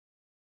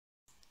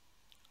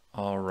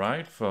All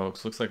right,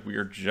 folks, looks like we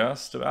are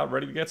just about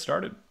ready to get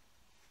started.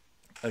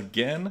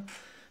 Again,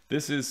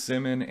 this is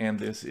Simon, and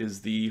this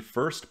is the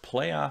first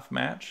playoff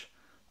match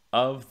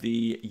of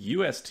the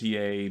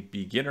USTA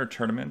Beginner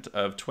Tournament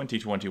of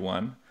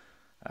 2021.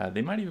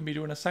 They might even be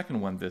doing a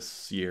second one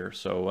this year,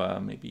 so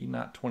maybe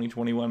not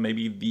 2021,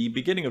 maybe the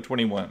beginning of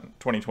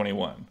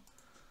 2021.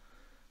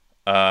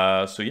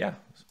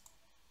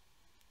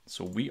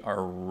 So we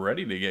are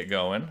ready to get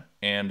going,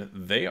 and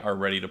they are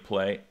ready to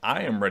play.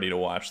 I am ready to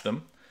watch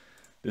them.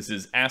 This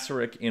is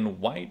Asceric in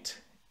white,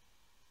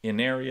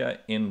 Ineria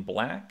in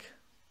black.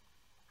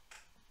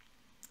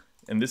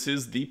 And this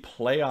is the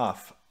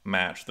playoff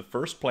match, the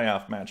first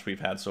playoff match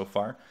we've had so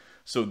far.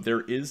 So there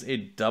is a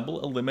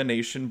double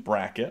elimination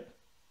bracket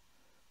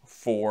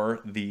for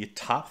the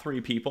top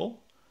 3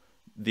 people,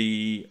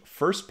 the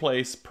first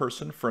place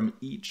person from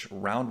each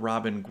round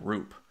robin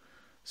group.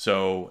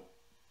 So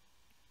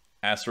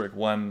Asceric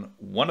won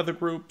one of the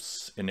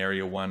groups,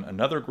 Ineria won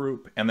another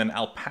group, and then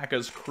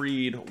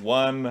Alpacascreed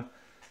won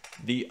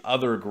the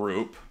other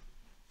group.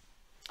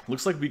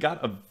 Looks like we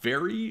got a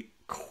very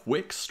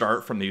quick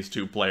start from these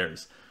two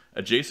players.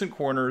 Adjacent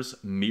corners,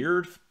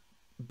 mirrored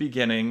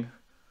beginning.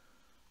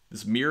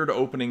 This mirrored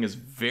opening is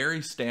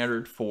very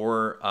standard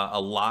for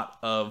a lot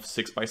of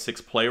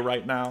 6x6 play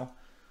right now.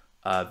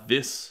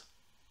 This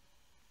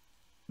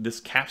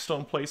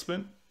capstone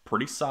placement,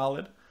 pretty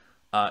solid.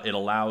 It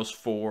allows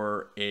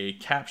for a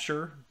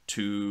capture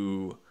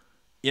to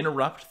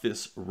interrupt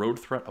this road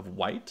threat of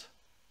white.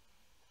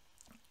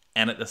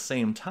 And at the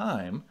same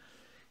time,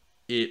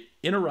 it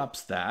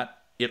interrupts that.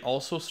 It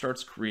also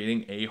starts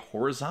creating a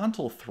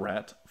horizontal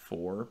threat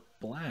for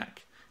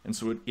black. And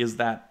so it is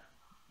that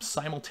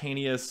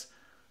simultaneous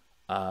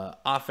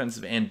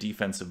offensive and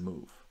defensive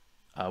move.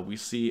 We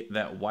see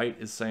that white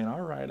is saying, all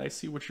right, I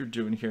see what you're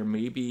doing here.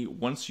 Maybe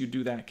once you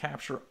do that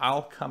capture,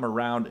 I'll come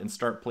around and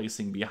start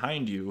placing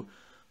behind you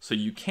so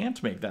you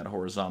can't make that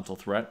horizontal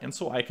threat, and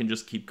so I can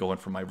just keep going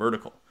for my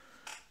vertical.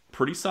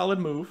 Pretty solid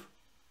move.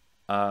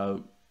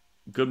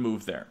 Good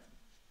move there.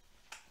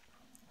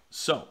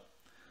 So,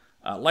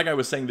 like I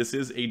was saying, this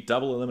is a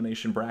double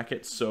elimination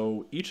bracket,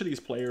 so each of these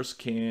players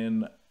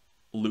can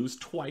lose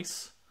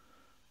twice.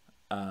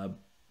 And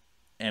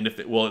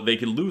they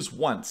can lose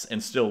once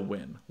and still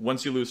win.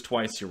 Once you lose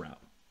twice, you're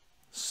out.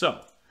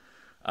 So,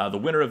 the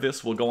winner of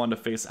this will go on to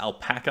face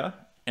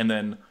Alpaca, and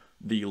then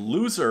the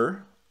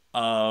loser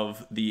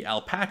of the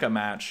Alpaca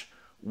match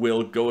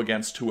will go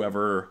against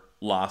whoever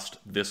lost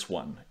this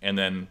one. And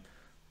then,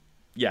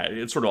 yeah,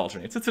 it sort of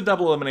alternates. It's a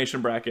double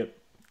elimination bracket.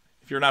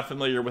 If you're not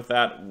familiar with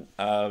that,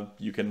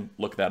 you can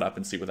look that up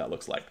and see what that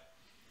looks like.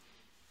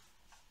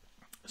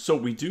 So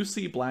we do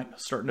see black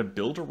starting to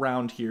build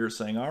around here,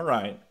 saying, all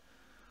right,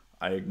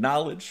 I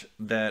acknowledge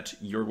that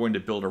you're going to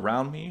build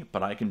around me,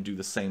 but I can do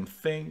the same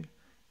thing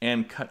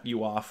and cut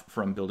you off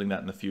from building that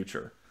in the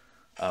future.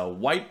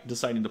 White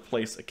deciding to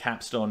place a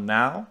capstone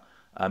now,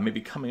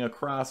 maybe coming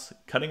across,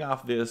 cutting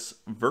off this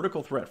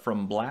vertical threat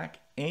from black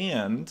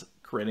and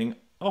creating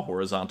a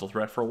horizontal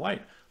threat for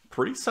white.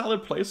 Pretty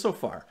solid play so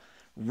far.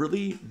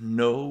 Really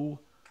no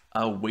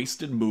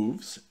wasted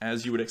moves,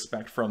 as you would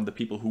expect from the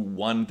people who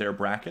won their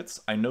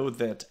brackets. I know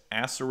that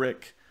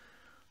Asceric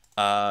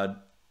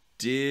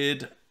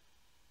did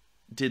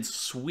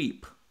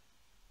sweep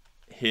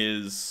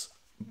his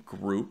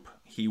group.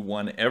 He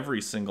won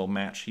every single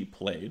match he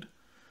played.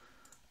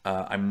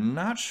 I'm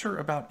not sure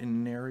about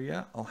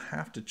Ineria. I'll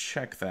have to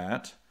check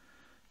that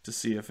to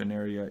see if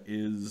Ineria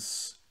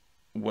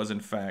was in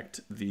fact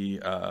the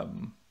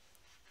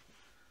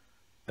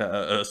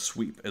a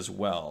sweep as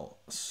well.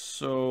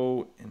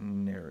 So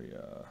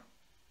Ineria,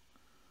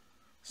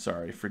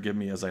 sorry, forgive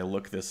me as I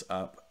look this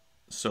up.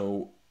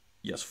 So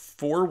yes,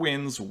 4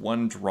 wins,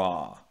 1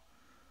 draw.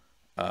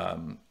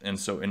 And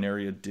so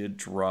Ineria did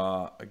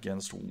draw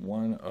against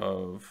one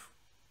of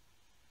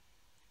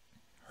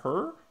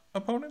her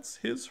opponents,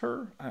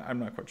 I'm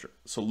not quite sure.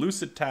 So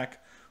Lucid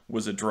Tack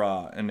was a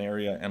draw.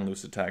 Ineria and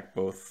Lucid Tack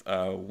both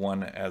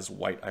won as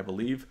white, I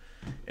believe.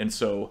 And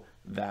so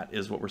that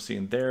is what we're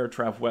seeing there.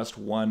 TravWest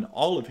won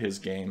all of his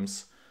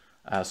games.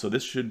 So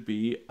this should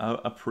be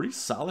a pretty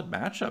solid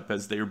matchup,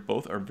 as they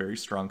both are very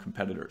strong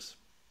competitors.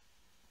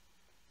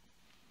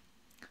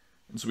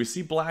 And so we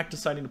see black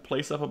deciding to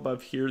place up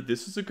above here.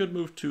 This is a good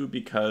move too,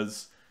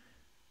 because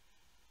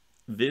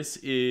this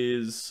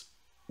is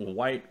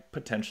white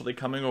potentially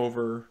coming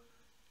over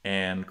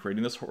and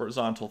creating this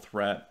horizontal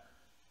threat,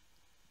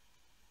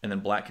 and then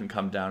black can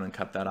come down and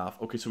cut that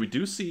off. Okay, so we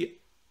do see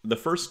the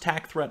first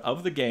tack threat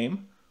of the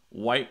game.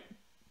 White,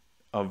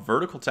 a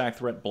vertical tack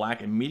threat.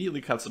 Black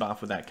immediately cuts it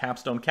off with that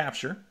capstone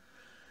capture.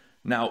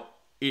 Now,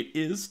 it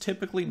is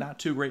typically not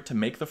too great to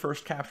make the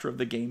first capture of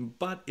the game,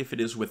 but if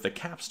it is with the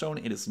capstone,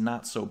 it is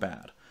not so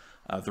bad.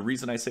 The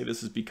reason I say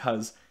this is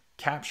because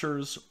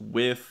captures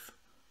with...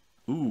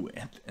 Ooh,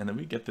 and then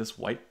we get this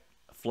white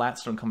flat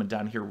stone coming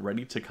down here,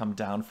 ready to come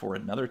down for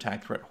another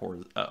tack threat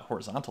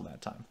horizontal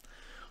that time.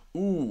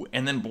 Ooh,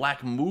 and then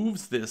black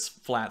moves this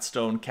flat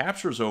stone,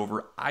 captures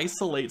over,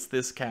 isolates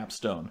this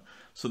capstone.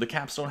 So the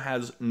capstone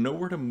has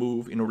nowhere to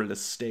move in order to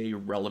stay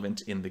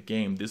relevant in the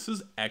game. This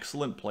is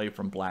excellent play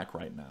from black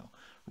right now.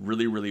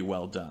 Really, really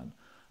well done.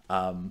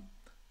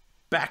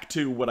 Back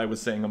to what I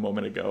was saying a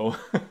moment ago.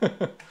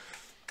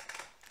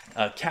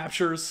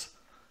 Captures,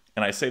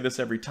 and I say this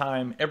every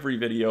time, every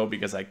video,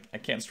 because I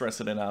can't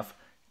stress it enough.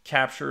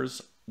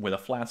 Captures with a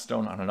flat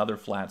stone on another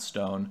flat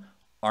stone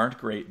aren't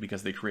great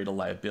because they create a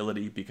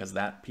liability, because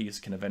that piece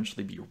can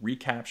eventually be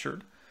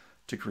recaptured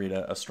to create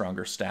a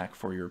stronger stack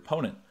for your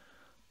opponent.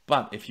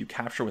 But if you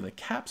capture with a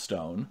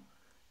capstone,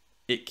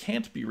 it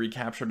can't be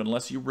recaptured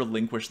unless you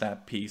relinquish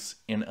that piece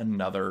in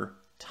another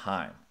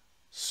time.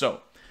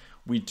 So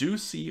we do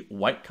see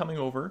white coming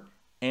over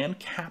and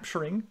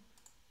capturing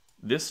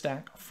this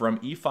stack from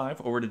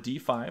e5 over to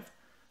d5,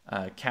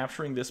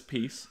 capturing this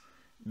piece.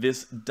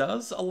 This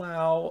does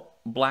allow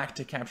black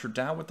to capture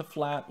down with the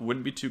flat,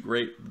 wouldn't be too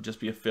great, just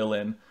be a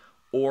fill-in,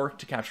 or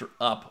to capture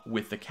up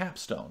with the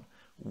capstone,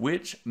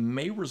 which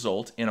may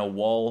result in a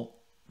wall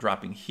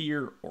dropping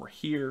here or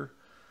here.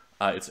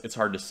 It's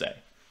hard to say,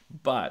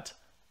 but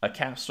a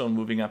capstone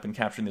moving up and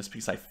capturing this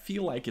piece, I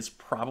feel like is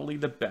probably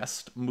the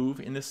best move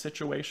in this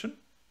situation.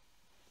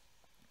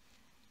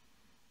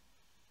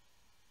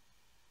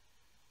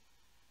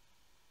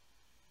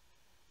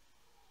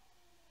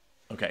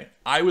 Okay,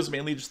 I was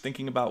mainly just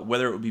thinking about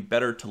whether it would be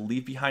better to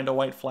leave behind a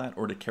white flat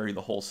or to carry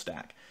the whole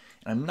stack.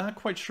 And I'm not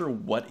quite sure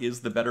what is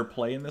the better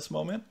play in this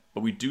moment,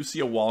 but we do see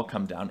a wall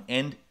come down.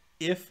 And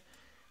if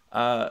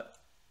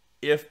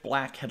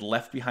black had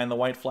left behind the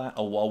white flat,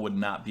 a wall would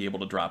not be able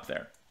to drop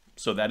there.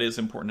 So that is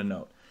important to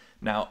note.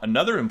 Now,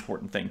 another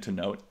important thing to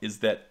note is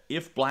that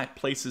if black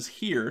places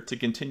here to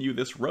continue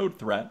this road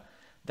threat,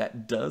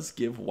 that does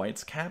give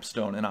white's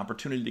capstone an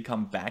opportunity to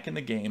come back in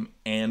the game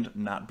and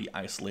not be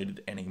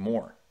isolated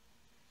anymore.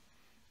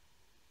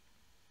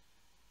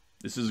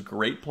 This is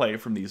great play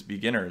from these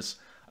beginners.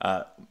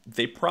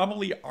 They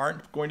probably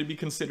aren't going to be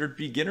considered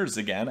beginners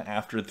again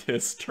after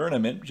this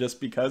tournament,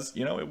 just because,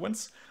 you know,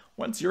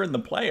 once you're in the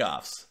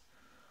playoffs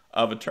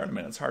of a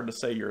tournament, it's hard to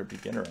say you're a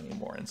beginner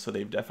anymore. And so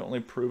they've definitely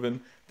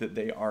proven that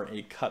they are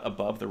a cut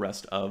above the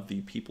rest of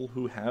the people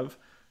who have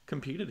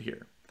competed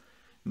here.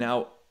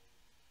 Now,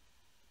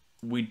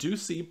 we do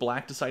see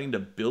black deciding to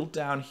build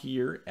down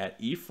here at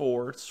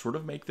e4, sort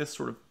of make this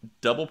sort of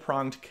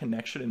double-pronged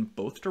connection in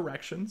both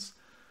directions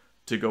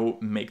to go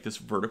make this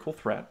vertical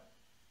threat.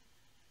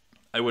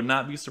 I would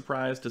not be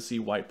surprised to see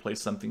white place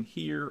something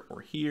here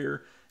or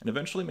here and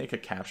eventually make a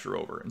capture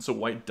over. And so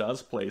white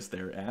does place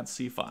there at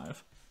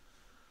c5.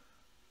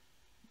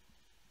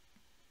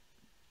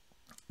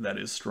 That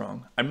is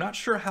strong. I'm not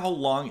sure how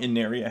long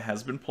Ineria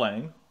has been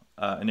playing.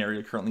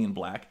 Ineria currently in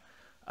black.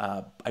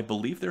 I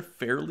believe they're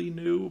fairly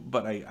new,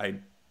 but I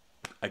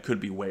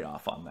could be way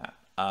off on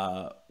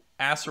that.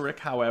 Asceric,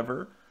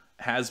 however,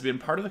 has been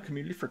part of the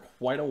community for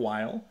quite a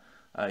while.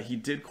 He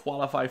did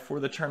qualify for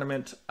the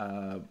tournament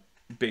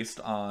based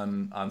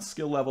on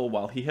skill level,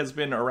 while he has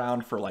been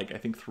around for like, I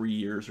think 3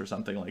 years or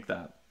something like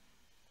that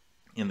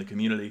in the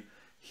community.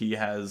 He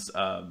has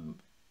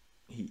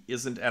he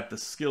isn't at the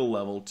skill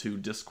level to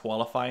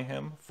disqualify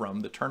him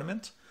from the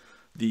tournament.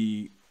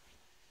 The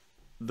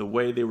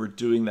way they were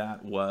doing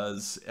that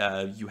was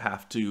you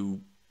have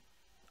to,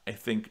 I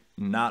think,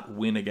 not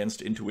win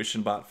against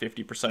Intuition Bot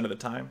 50% of the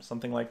time,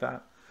 something like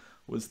that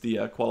was the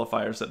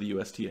qualifiers that the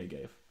USTA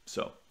gave.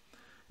 So,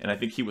 and I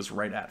think he was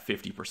right at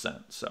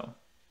 50%. So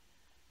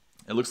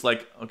it looks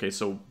like, okay,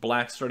 so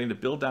black's starting to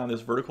build down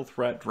this vertical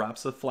threat,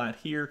 drops a flat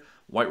here.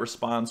 White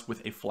responds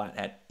with a flat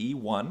at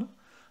e1.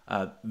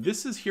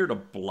 This is here to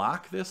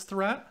block this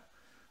threat.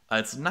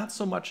 It's not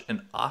so much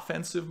an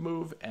offensive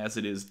move as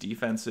it is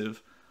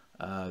defensive.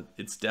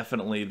 It's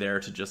definitely there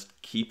to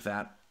just keep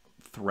that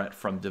threat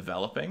from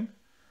developing.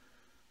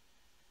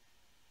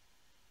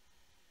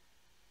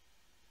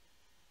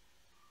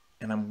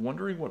 And I'm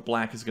wondering what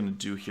black is going to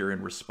do here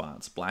in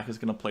response. Black is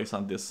going to place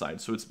on this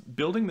side. So it's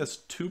building this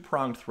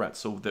two-pronged threat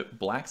so that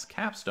black's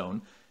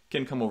capstone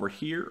can come over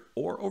here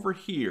or over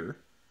here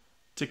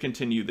to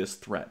continue this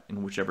threat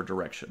in whichever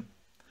direction.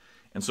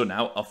 And so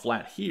now a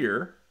flat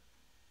here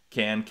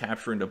can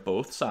capture into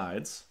both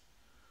sides,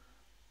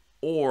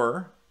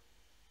 or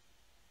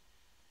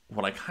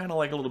what I kind of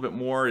like a little bit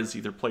more is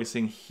either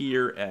placing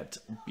here at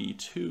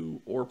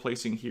b2 or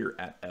placing here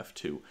at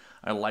f2.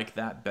 I like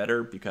that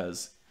better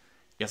because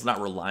it's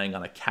not relying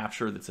on a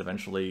capture that's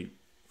eventually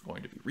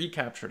going to be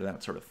recaptured and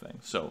that sort of thing.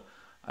 So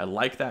I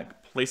like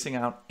that placing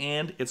out,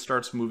 and it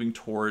starts moving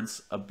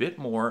towards a bit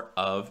more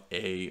of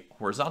a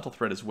horizontal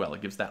threat as well.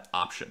 It gives that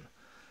option.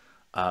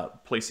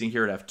 Placing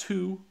here at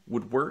f2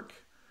 would work.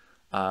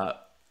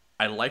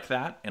 I like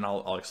that, and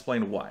I'll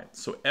explain why.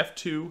 So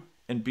f2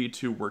 and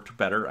b2 worked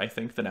better, I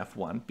think, than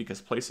f1,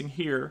 because placing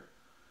here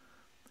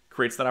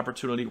creates that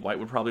opportunity. White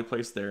would probably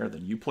place there,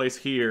 then you place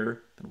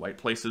here, then white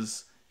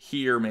places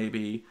here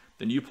maybe,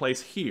 then you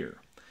place here.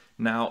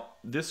 Now,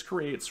 this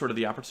creates sort of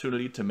the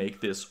opportunity to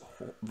make this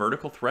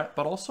vertical threat,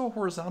 but also a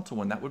horizontal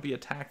one. That would be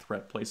attack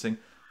threat, placing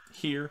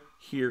here,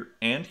 here,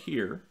 and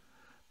here.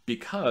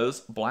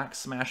 because black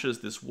smashes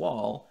this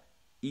wall,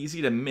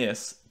 easy to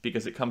miss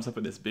because it comes up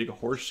with this big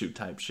horseshoe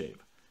type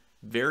shape.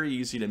 Very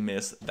easy to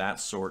miss that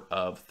sort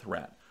of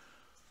threat.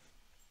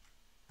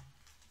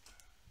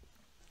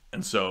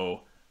 And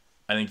so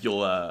I think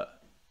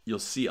you'll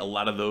see a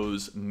lot of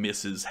those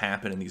misses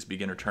happen in these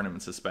beginner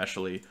tournaments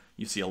especially.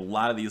 You see a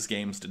lot of these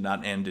games did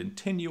not end in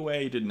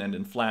Tinue, didn't end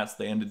in flats.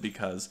 They ended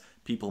because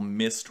people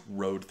missed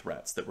road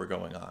threats that were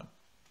going on.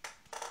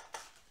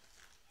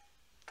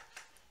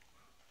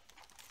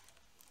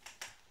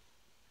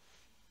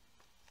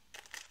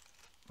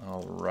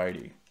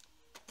 Alrighty.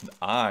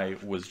 I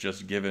was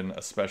just given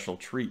a special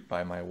treat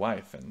by my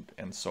wife,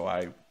 and so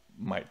I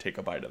might take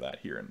a bite of that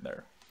here and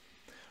there.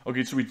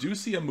 Okay, so we do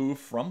see a move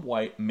from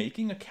white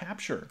making a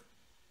capture.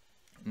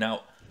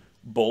 Now,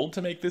 bold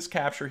to make this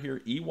capture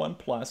here, E1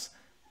 plus.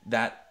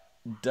 That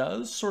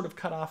does sort of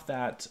cut off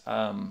that,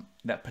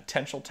 that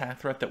potential tack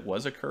threat that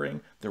was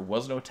occurring. There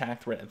was no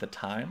tack threat at the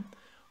time,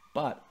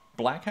 but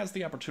black has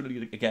the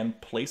opportunity to, again,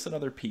 place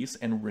another piece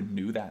and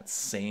renew that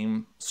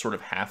same sort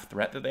of half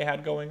threat that they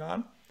had going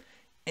on.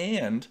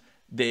 And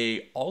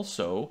they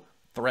also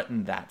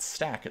threaten that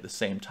stack at the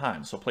same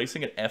time. So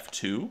placing it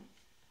F2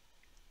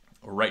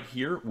 right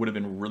here would have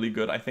been really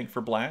good, I think,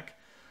 for black.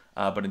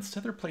 But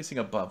instead they're placing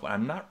above.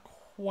 I'm not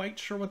quite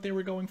sure what they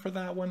were going for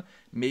that one.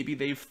 Maybe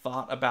they've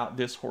thought about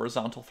this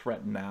horizontal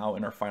threat now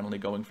and are finally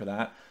going for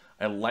that.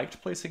 I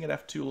liked placing it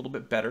F2 a little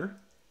bit better.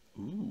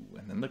 Ooh,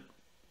 and then the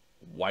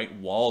white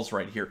walls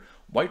right here.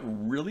 White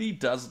really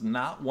does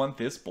not want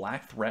this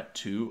black threat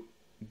to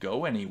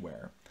go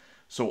anywhere.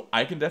 So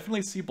I can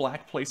definitely see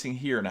black placing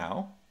here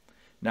now.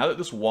 Now that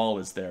this wall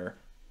is there,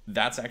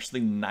 that's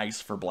actually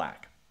nice for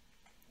black.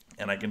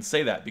 And I can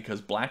say that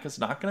because black is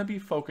not going to be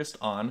focused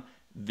on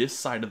this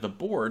side of the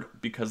board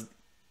because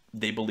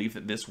they believe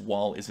that this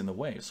wall is in the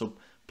way. So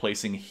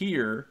placing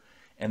here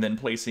and then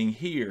placing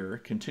here,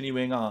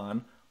 continuing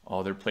on,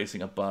 oh, they're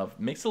placing above,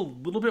 makes it a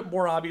little bit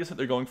more obvious that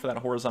they're going for that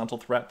horizontal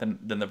threat than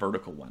the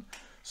vertical one.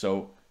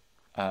 So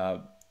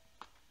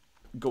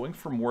going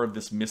for more of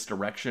this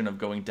misdirection of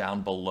going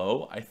down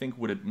below, I think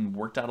would have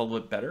worked out a little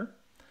bit better.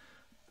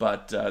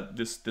 But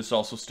this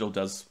also still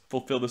does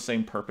fulfill the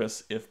same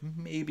purpose, if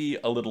maybe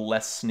a little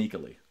less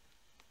sneakily.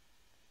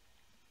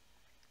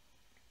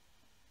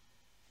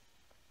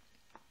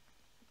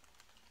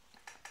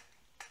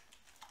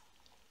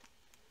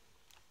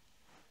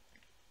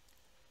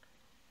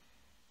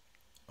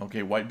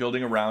 Okay, white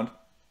building around.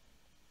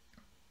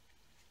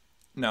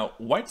 Now,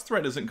 white's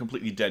threat isn't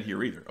completely dead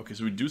here either. Okay,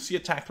 so we do see a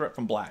tack threat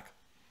from black.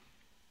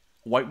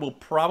 White will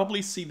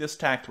probably see this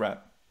tack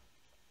threat.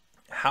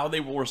 How they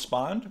will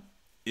respond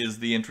is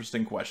the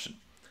interesting question.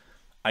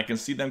 I can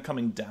see them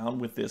coming down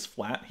with this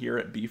flat here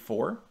at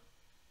B4.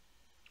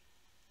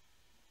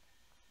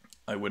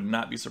 I would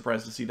not be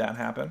surprised to see that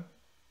happen.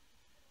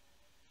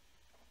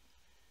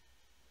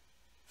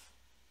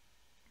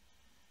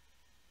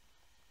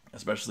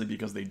 Especially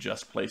because they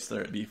just placed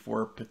there at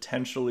B4,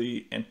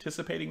 potentially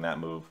anticipating that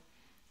move,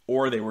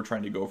 or they were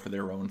trying to go for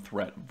their own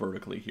threat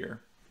vertically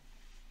here.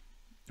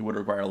 It would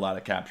require a lot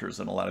of captures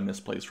and a lot of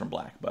misplays from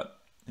black, but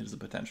it is a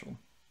potential.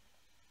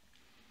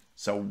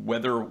 So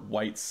whether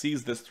white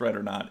sees this threat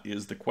or not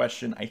is the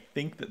question. I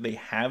think that they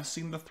have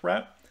seen the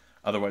threat.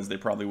 Otherwise, they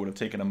probably would have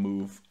taken a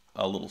move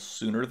a little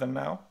sooner than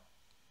now.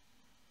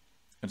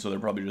 And so they're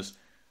probably just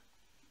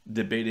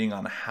debating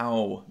on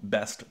how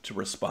best to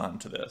respond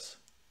to this.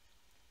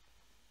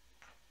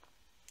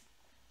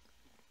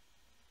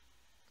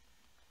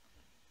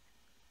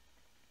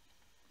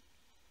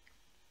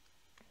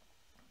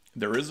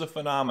 There is a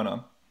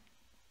phenomena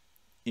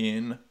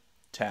in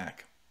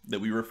TAC that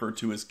we refer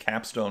to as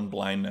capstone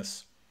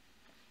blindness.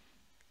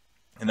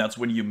 And that's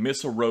when you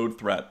miss a road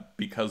threat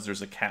because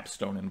there's a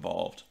capstone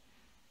involved.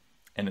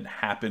 And it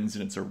happens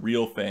and it's a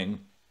real thing.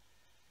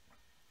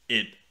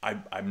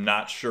 I'm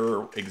not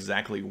sure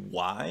exactly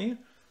why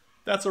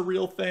that's a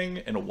real thing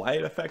and why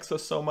it affects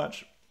us so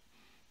much.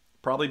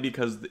 Probably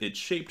because it's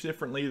shaped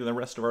differently than the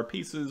rest of our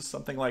pieces,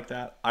 something like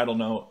that. I don't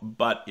know,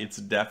 but it's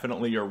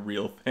definitely a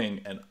real thing,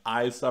 and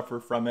I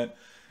suffer from it,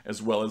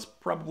 as well as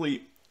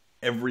probably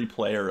every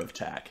player of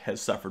TAC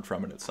has suffered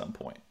from it at some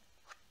point.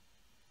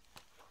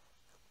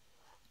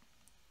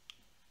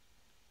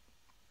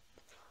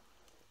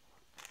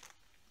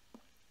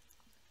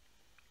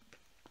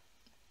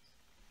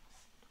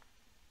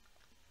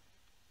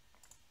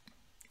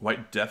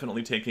 White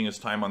definitely taking his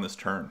time on this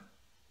turn.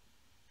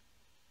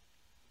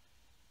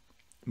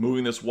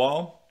 Moving this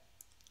wall,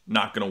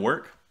 not going to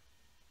work.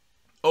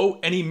 Oh,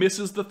 and he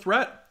misses the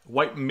threat.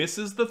 White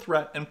misses the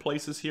threat and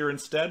places here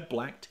instead.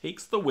 Black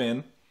takes the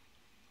win.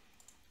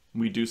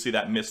 We do see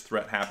that missed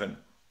threat happen.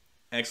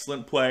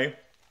 Excellent play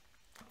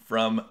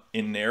from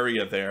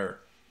Ineria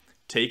there.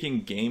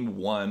 Taking game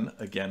one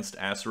against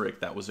Asceric.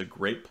 That was a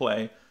great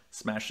play.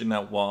 Smashing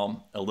that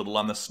wall a little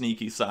on the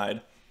sneaky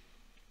side.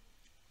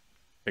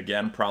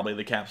 Again, probably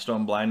the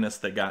capstone blindness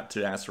that got to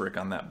Asceric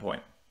on that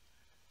point.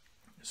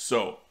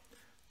 So,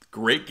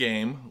 great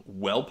game.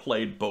 Well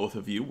played, both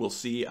of you. We'll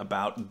see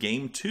about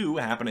game two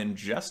happen in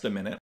just a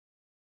minute.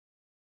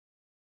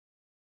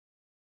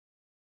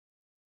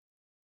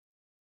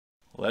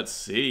 Let's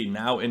see.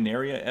 Now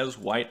Ineria as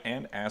white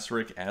and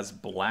Asceric as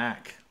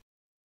black.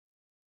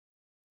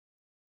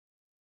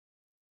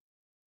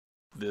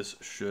 This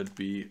should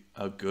be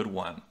a good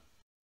one.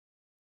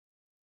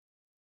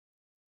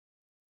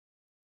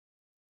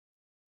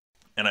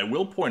 And I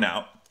will point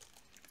out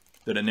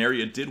that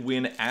Ineria did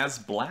win as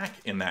black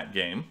in that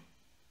game,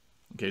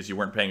 in case you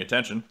weren't paying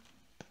attention.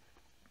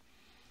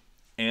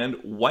 And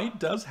white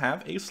does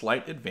have a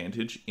slight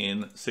advantage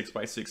in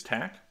 6x6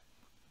 tack.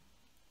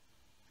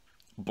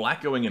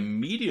 Black going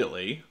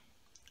immediately,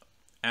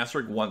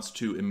 Asceric wants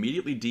to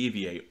immediately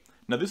deviate.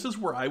 Now this is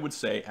where I would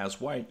say,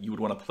 as white, you would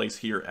want to place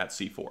here at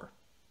c4.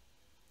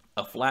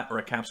 A flat or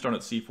a capstone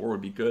at c4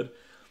 would be good.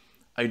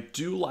 I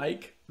do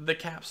like the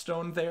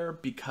capstone there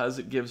because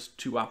it gives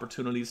two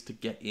opportunities to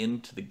get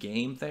into the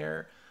game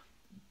there.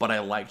 But I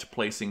liked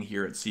placing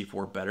here at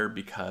c4 better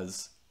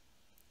because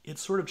it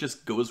sort of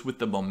just goes with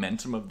the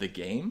momentum of the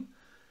game.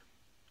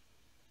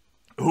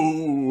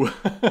 Ooh,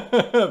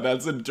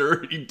 that's a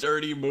dirty,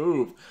 dirty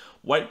move.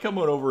 White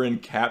coming over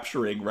and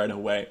capturing right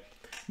away.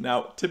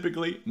 Now,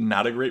 typically,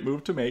 not a great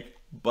move to make,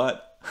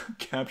 but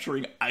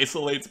capturing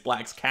isolates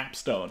black's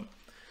capstone,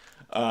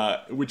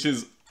 which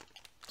is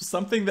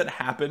something that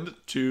happened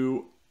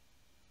to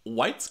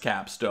white's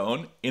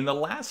capstone in the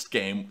last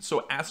game.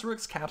 So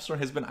Asceric's capstone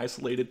has been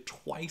isolated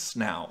twice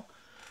now,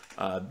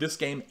 this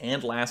game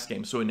and last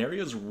game. So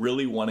Ineria is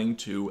really wanting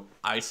to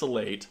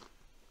isolate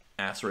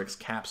Asceric's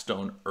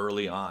capstone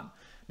early on.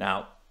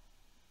 Now,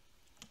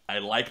 I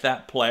like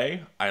that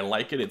play. I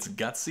like it. It's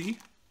gutsy,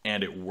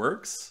 and it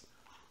works.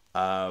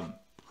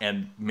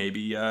 And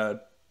maybe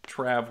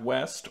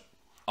TravWest,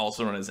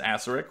 also known as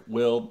Asceric,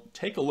 will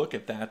take a look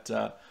at that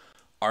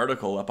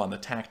article up on the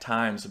Tak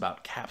Times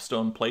about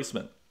capstone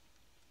placement.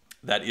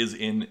 That is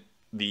in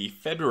the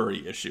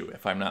February issue,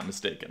 if I'm not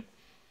mistaken.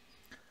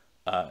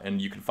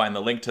 And you can find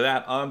the link to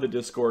that on the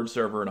Discord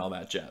server and all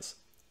that jazz.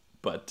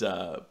 But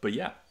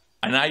yeah.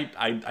 And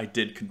I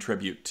did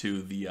contribute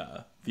to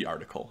the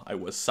article. I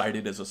was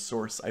cited as a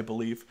source, I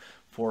believe,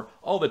 for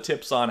all the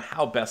tips on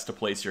how best to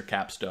place your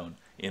capstone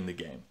in the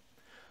game.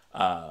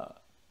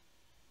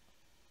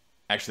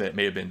 Actually, that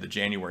may have been the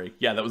January.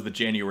 Yeah, that was the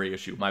January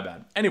issue. My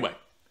bad. Anyway,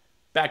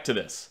 back to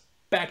this.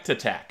 Back to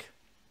Tak.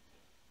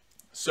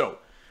 So,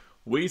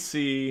 we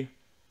see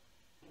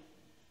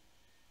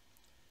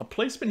a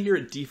placement here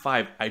at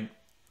d5.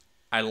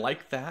 I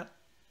like that.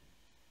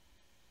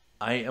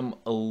 I am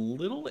a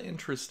little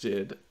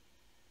interested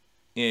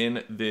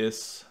in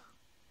this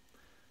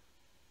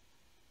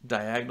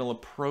diagonal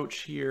approach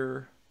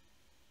here,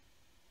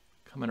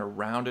 coming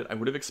around it. I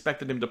would have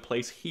expected him to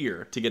place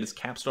here to get his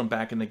capstone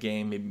back in the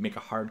game, maybe make a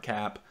hard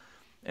cap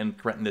and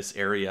threaten this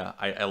area.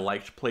 I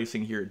liked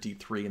placing here at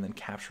d3 and then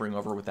capturing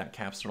over with that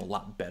capstone a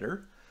lot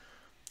better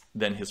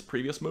than his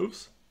previous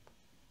moves.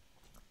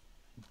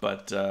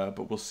 But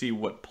we'll see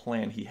what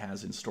plan he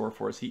has in store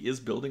for us. He is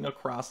building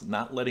across,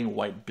 not letting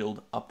white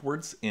build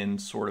upwards in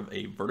sort of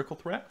a vertical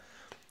threat.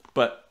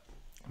 But,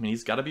 I mean,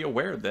 he's got to be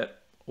aware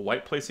that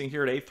white placing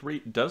here at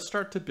a3 does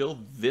start to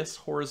build this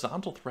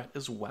horizontal threat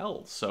as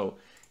well. So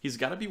he's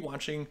got to be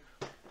watching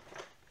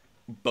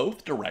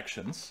both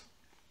directions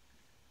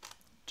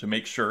to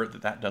make sure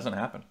that that doesn't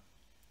happen.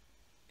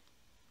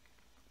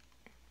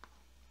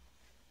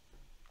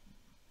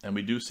 And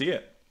we do see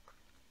it.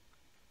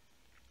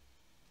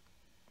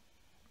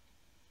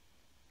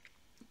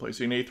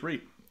 Placing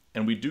a3.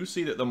 And we do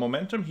see that the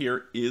momentum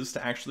here is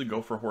to actually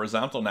go for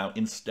horizontal now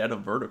instead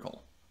of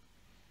vertical.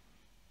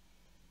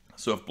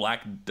 So if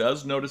black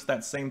does notice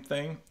that same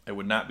thing, I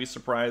would not be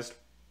surprised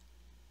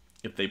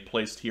if they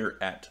placed here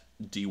at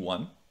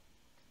d1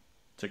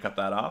 to cut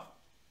that off,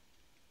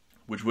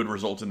 which would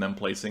result in them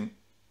placing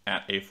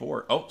at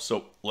a4. Oh,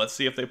 so let's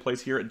see if they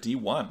place here at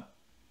d1.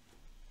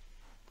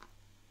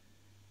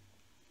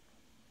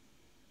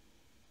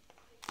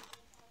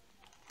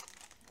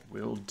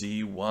 Will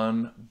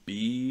d1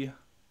 be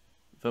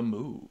the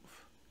move?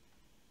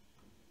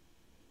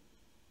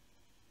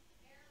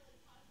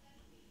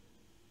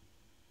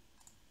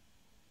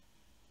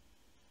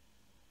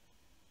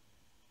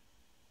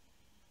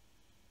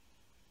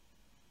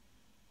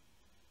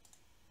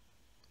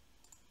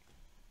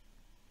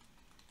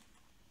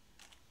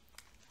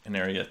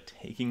 Ineria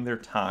taking their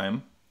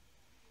time.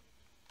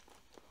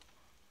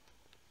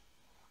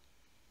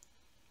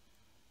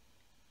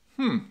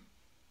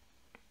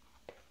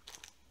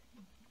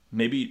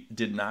 Maybe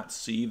did not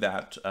see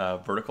that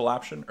vertical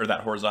option, or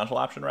that horizontal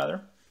option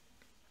rather.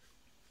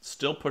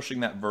 Still pushing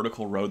that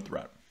vertical road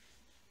threat.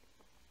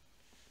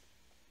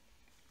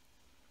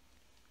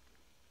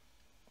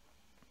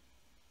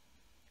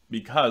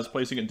 Because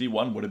placing at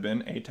d1 would have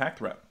been a tack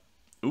threat.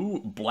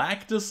 Ooh,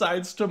 black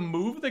decides to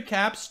move the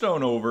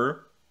capstone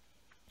over.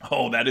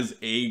 Oh, that is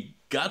a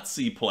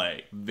gutsy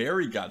play.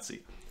 Very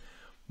gutsy.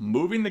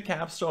 Moving the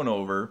capstone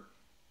over.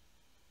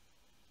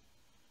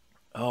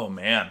 Oh,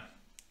 man.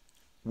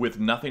 With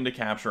nothing to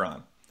capture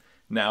on.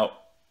 Now,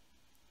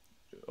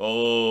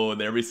 oh,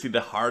 there we see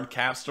the hard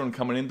capstone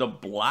coming in to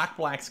block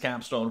black's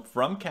capstone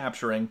from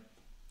capturing.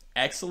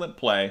 Excellent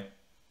play.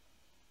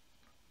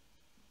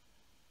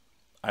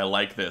 I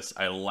like this.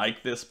 I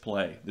like this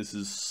play. This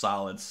is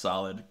solid,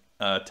 solid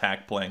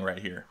tack playing right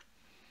here.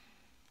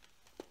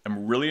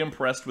 I'm really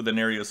impressed with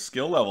Ineria's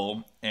skill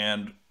level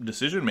and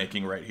decision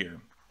making right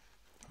here.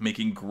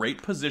 Making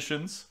great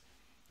positions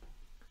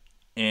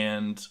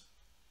and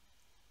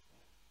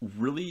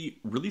really,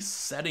 really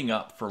setting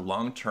up for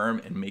long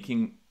term and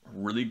making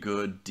really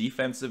good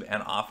defensive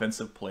and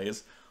offensive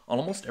plays on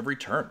almost every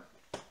turn.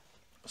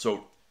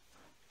 So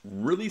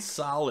really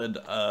solid,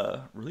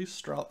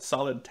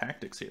 solid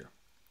tactics here.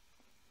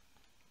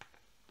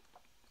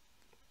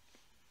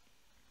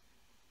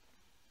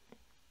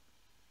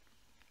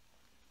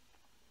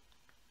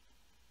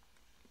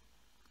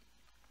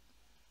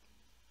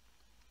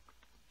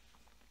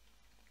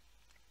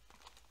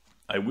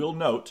 I will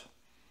note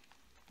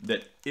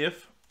that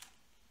if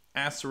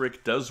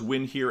Asceric does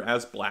win here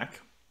as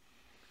black,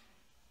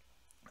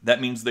 that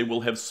means they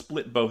will have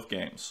split both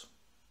games.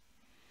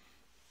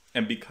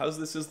 And because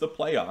this is the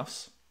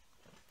playoffs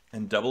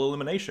and double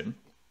elimination,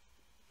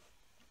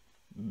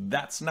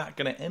 that's not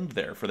going to end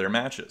there for their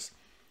matches.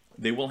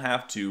 They will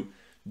have to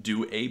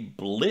do a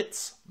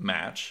blitz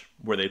match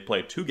where they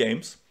play 2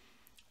 games,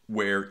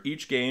 where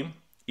each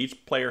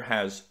player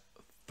has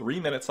 3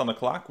 minutes on the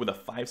clock with a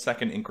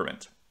 5-second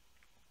increment.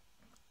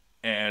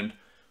 And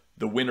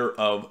the winner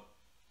of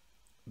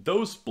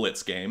those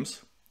blitz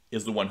games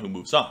is the one who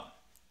moves on.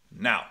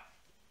 Now,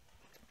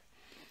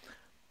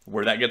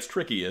 where that gets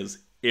tricky is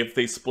if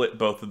they split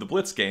both of the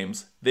blitz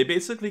games, they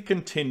basically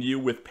continue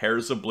with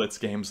pairs of blitz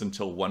games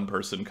until one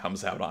person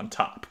comes out on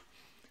top,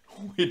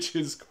 which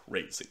is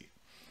crazy.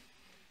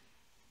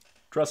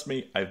 Trust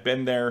me, I've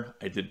been there.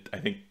 I did, I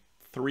think,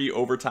 3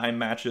 overtime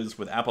matches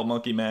with Apple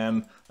Monkey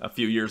Man a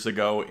few years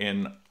ago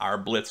in our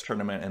blitz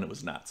tournament, and it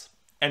was nuts.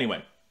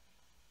 Anyway,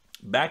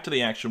 back to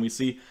the action. We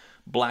see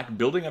black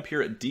building up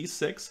here at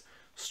d6,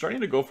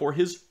 starting to go for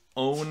his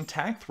own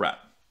tag threat.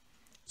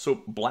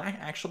 So black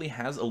actually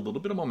has a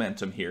little bit of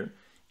momentum here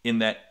in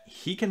that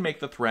he can make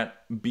the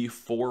threat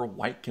before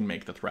white can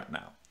make the threat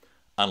now.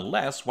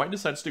 Unless white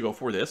decides to go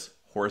for this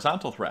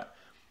horizontal threat.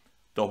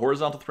 The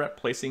horizontal threat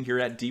placing here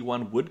at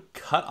d1 would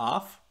cut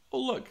off. Oh,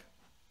 look.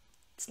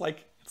 It's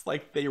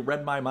like they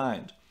read my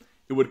mind.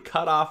 It would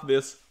cut off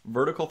this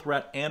vertical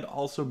threat and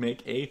also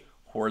make a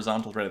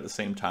horizontal threat at the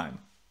same time.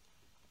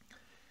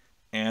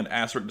 And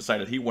Asceric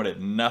decided he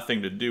wanted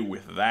nothing to do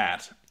with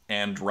that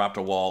and dropped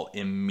a wall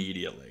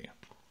immediately.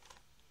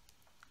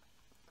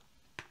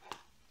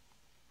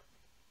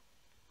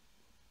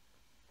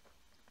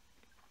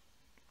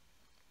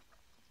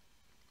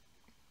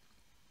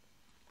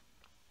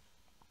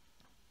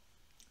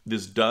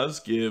 This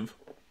does give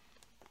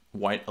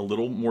white a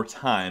little more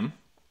time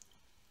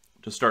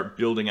to start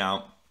building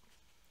out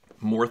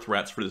more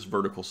threats for this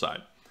vertical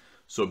side.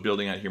 So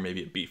building out here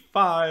maybe at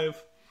b5,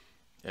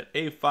 at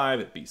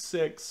a5, at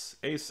b6,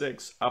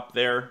 a6, up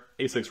there.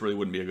 a6 really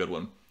wouldn't be a good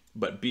one,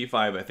 but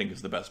b5 I think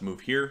is the best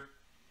move here.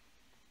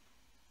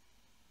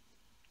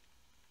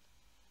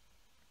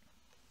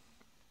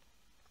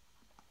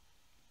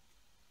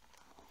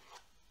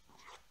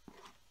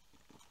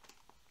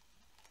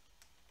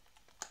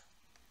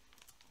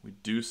 We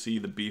do see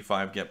the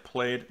b5 get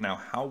played. Now,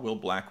 how will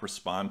black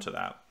respond to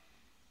that?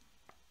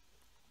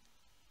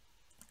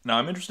 Now,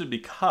 I'm interested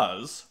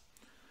because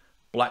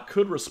black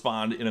could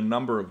respond in a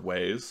number of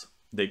ways.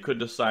 They could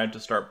decide to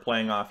start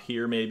playing off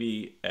here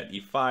maybe at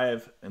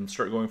e5 and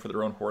start going for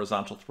their own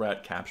horizontal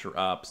threat, capture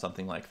up,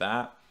 something like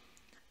that.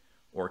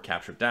 Or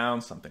capture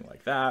down, something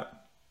like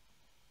that.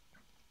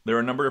 There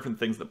are a number of different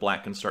things that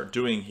black can start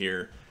doing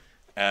here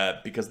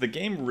because the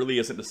game really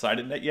isn't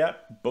decided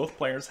yet. Both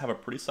players have a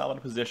pretty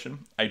solid position.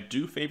 I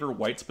do favor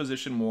white's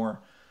position more.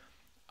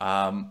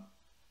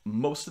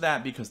 Most of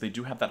that because they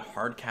do have that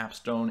hard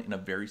capstone in a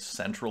very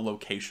central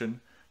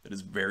location that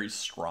is very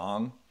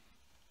strong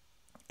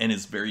and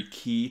is very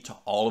key to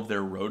all of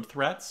their road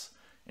threats.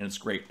 And it's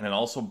great. And it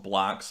also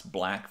blocks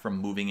black from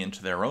moving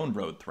into their own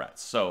road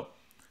threats. So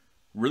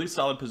really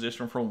solid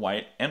position from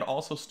white and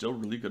also still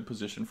really good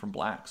position from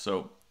black.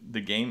 So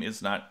the game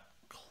is not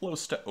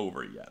close to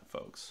over yet,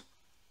 folks.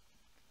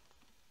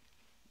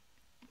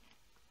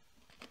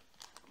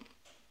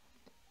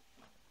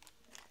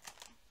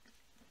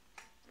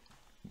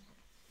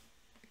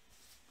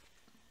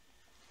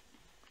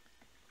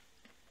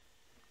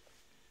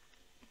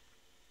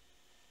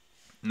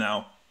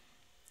 Now,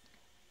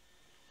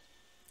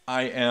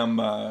 I am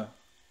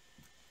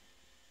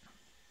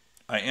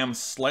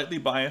slightly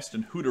biased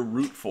in who to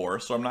root for,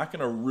 so I'm not going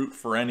to root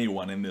for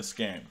anyone in this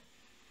game.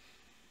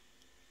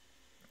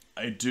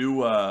 I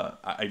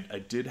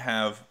did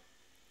have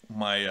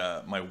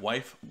my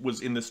wife was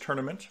in this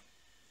tournament.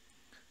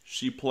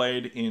 She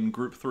played in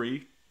Group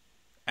 3,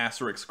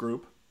 Asceric's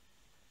group.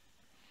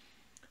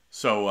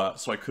 So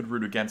I could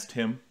root against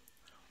him.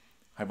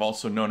 I've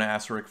also known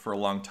Asceric for a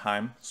long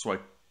time, so I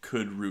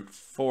could root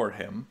for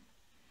him.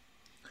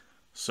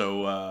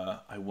 So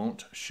I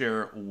won't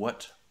share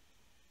what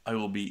I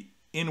will be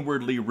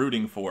inwardly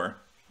rooting for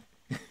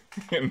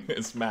in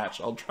this match.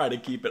 I'll try to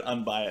keep it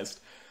unbiased.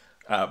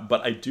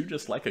 But I do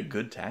just like a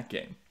good tack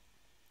game.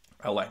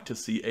 I like to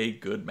see a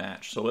good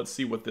match. So let's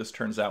see what this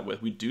turns out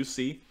with. We do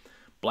see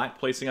black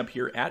placing up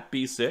here at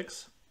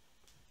b6.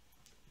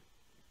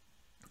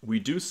 We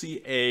do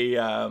see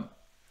a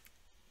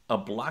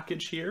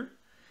blockage here.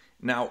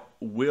 Now,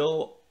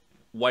 will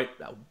white...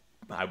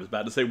 I was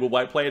about to say, will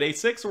white play at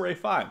a6 or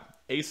a5?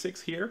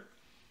 a6 here.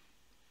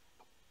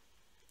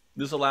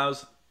 This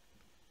allows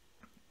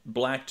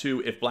black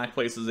to, if black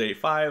places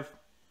a5,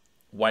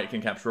 white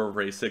can capture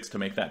over a6 to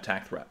make that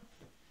tack threat.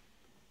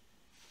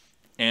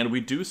 And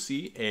we do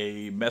see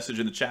a message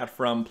in the chat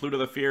from Pluto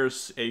the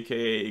Fierce,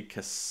 aka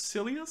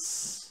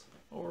Caecilius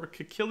or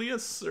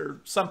Caecilius or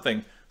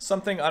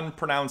something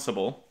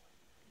unpronounceable,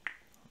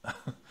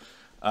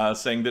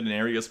 saying that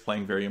Ineria is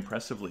playing very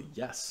impressively.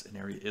 Yes,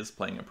 Ineria is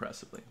playing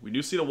impressively. We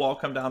do see the wall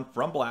come down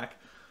from black,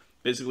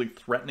 basically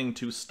threatening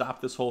to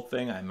stop this whole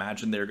thing. I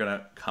imagine they're going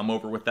to come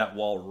over with that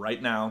wall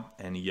right now,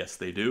 and yes,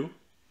 they do.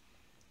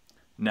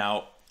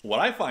 Now, what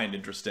I find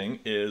interesting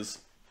is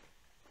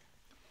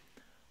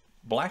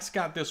black's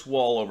got this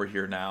wall over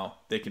here now.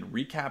 They can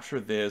recapture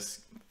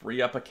this,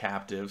 free up a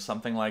captive,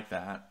 something like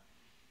that.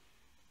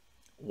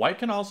 White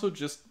can also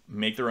just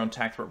make their own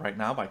tack threat right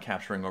now by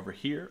capturing over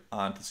here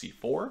onto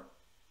c4.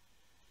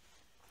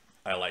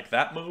 I like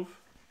that move.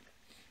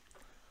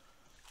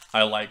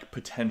 I like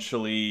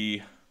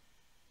potentially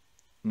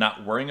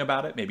not worrying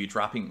about it, maybe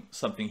dropping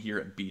something here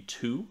at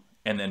b2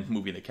 and then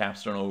moving the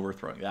capstone over,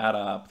 throwing that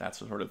up, that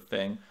sort of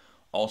thing.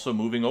 Also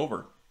moving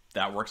over,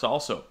 that works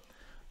also.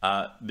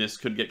 This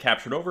could get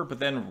captured over, but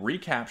then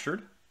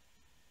recaptured.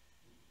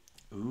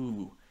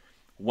 Ooh,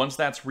 once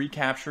that's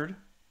recaptured,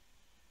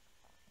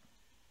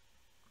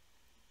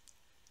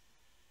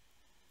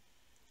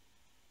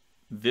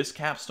 this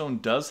capstone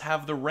does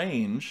have the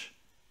range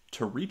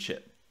to reach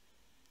it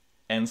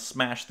and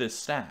smash this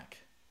stack.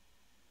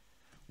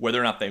 Whether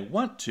or not they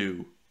want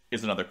to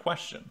is another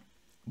question,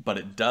 but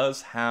it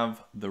does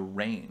have the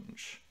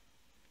range.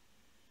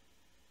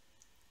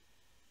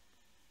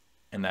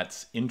 And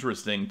that's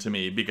interesting to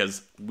me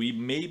because we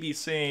may be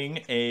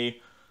seeing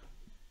a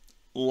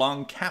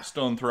long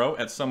capstone throw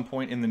at some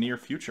point in the near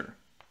future.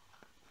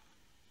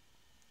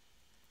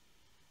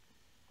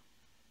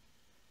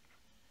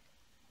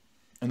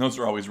 And those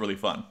are always really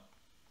fun.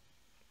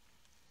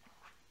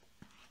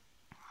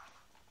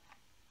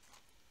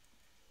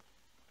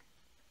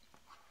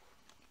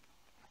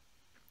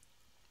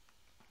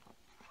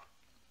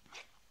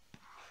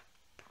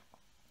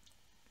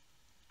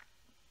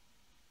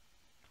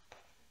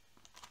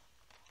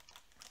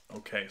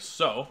 Okay,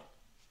 so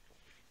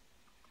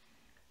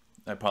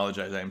I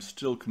apologize. I am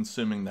still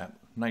consuming that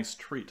nice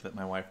treat that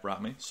my wife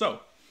brought me. So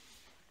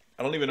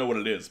I don't even know what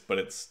it is, but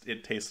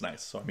it tastes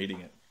nice, so I'm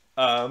eating it.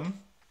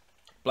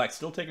 Black's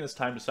still taking his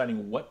time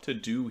deciding what to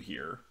do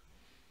here,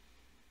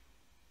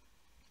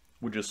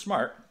 which is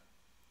smart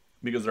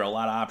because there are a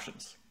lot of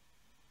options.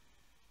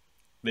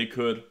 They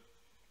could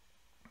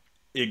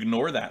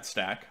ignore that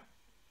stack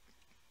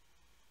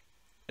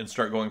and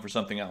start going for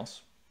something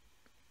else.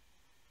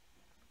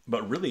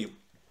 But really,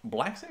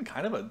 black's in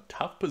kind of a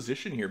tough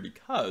position here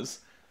because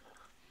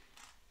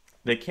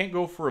they can't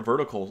go for a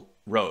vertical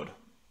road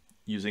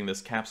using this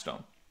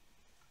capstone.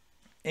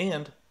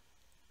 And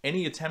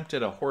any attempt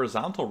at a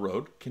horizontal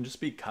road can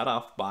just be cut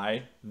off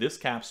by this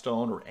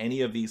capstone or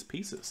any of these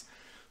pieces.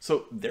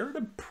 So they're at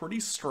a pretty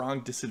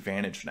strong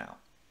disadvantage now.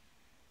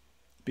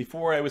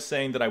 Before I was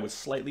saying that I was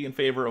slightly in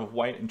favor of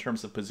white in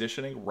terms of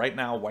positioning. Right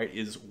now, white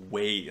is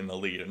way in the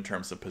lead in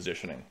terms of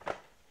positioning.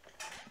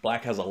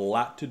 Black has a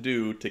lot to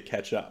do to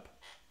catch up.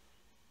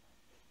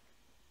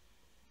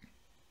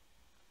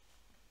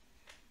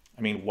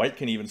 I mean, white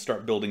can even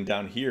start building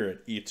down here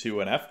at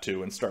e2 and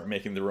f2 and start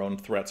making their own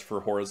threats for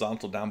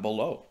horizontal down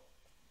below.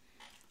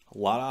 A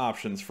lot of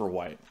options for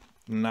white.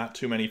 Not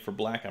too many for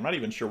black. I'm not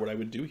even sure what I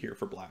would do here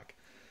for black.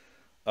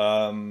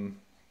 Now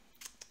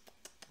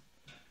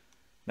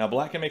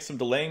black can make some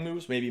delaying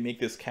moves. Maybe make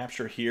this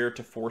capture here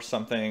to force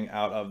something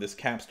out of this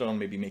capstone.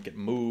 Maybe make it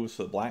move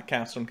so the black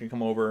capstone can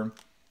come over.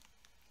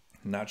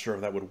 Not sure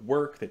if that would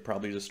work. They'd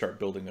probably just start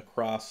building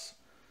across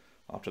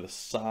off to the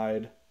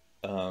side.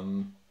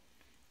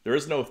 There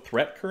is no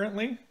threat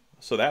currently,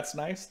 so that's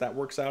nice. That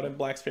works out in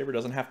black's favor.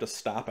 Doesn't have to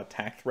stop a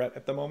tack threat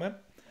at the moment,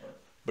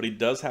 but he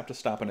does have to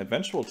stop an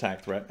eventual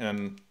tack threat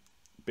and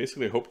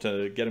basically hope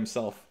to get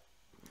himself,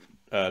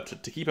 to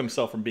keep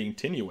himself from being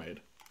tenued.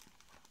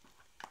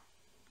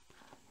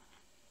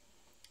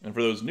 And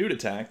for those new to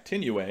tack,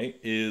 tenue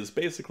is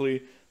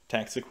basically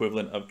tack's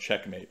equivalent of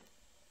checkmate.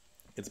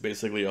 It's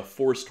basically a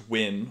forced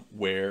win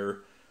where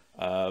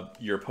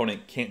your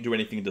opponent can't do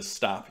anything to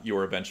stop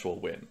your eventual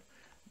win.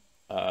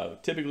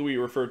 Typically, we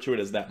refer to it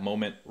as that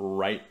moment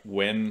right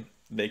when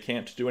they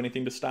can't do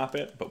anything to stop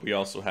it, but we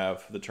also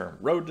have the term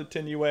road to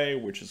tenue,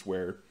 which is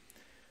where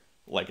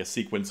like a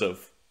sequence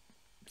of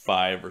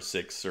 5 or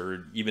 6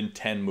 or even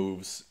 10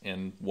 moves,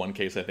 in one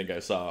case I think I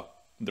saw,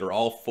 they're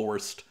all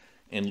forced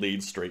and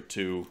lead straight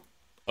to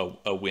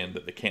a win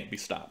that they can't be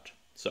stopped.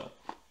 So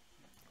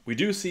we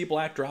do see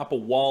black drop a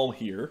wall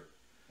here,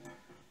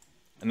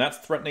 and that's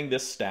threatening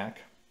this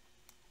stack.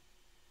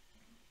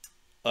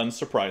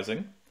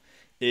 Unsurprising.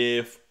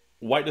 If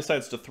white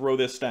decides to throw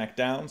this stack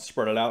down,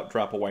 spread it out,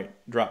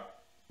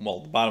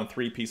 well, the bottom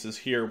 3 pieces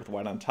here with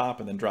white on top,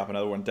 and then drop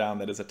another one down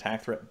that is a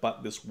attack threat,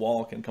 but this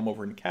wall can come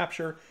over and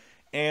capture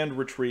and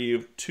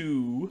retrieve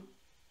 2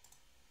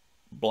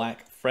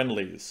 black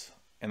friendlies.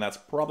 And that's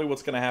probably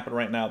what's going to happen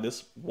right now.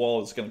 This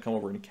wall is going to come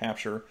over and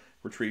capture,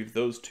 retrieve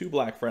those 2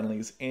 black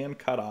friendlies, and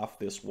cut off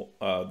this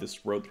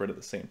road thread at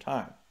the same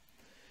time.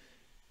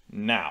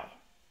 Now,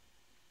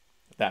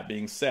 that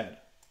being said,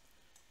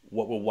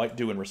 what will white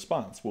do in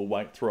response? Will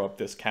white throw up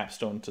this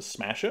capstone to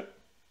smash it?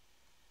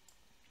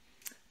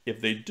 If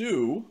they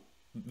do,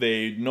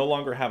 they no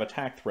longer have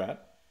attack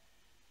threat,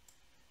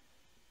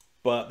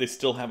 but they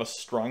still have a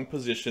strong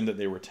position that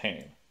they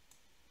retain.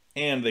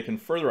 And they can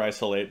further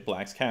isolate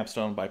black's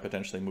capstone by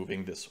potentially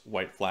moving this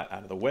white flat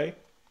out of the way.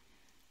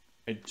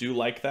 I do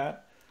like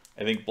that.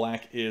 I think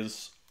black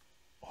is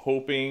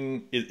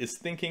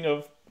thinking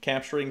of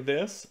capturing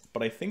this,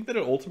 but I think that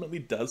it ultimately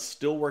does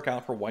still work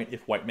out for white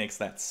if white makes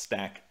that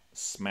stack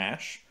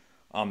smash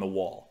on the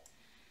wall.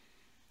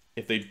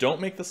 If they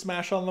don't make the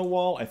smash on the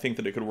wall, I think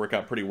that it could work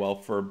out pretty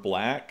well for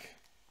black,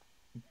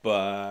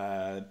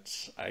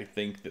 but I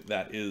think that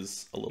that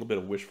is a little bit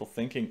of wishful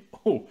thinking.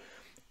 Oh,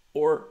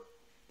 or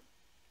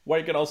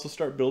white can also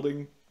start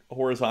building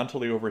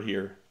horizontally over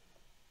here.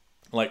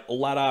 Like, a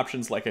lot of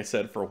options, like I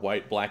said, for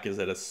white. Black is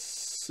at a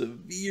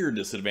severe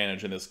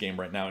disadvantage in this game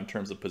right now in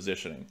terms of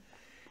positioning.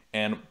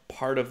 And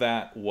part of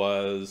that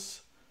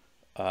was,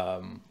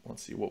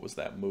 let's see, what was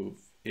that move?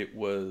 It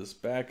was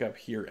back up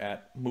here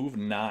at move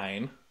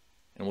 9.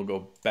 And we'll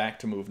go back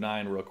to move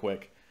 9 real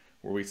quick,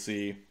 where we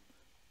see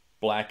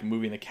black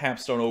moving the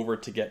capstone over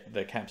to get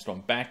the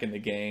capstone back in the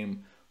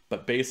game,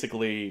 but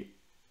basically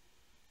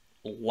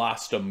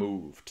lost a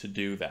move to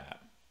do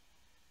that.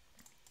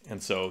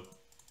 And so,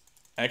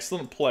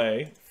 excellent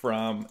play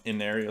from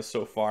Ineria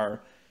so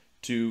far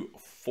to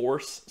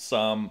force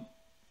some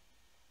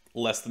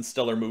less than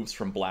stellar moves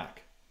from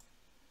black.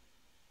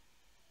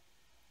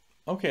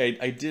 Okay,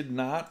 I did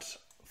not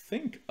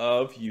think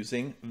of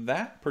using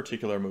that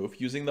particular move,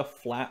 using the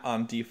flat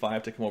on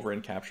d5 to come over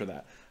and capture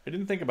that. I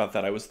didn't think about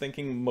that. I was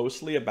thinking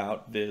mostly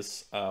about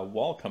this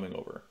wall coming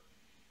over.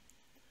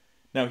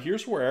 Now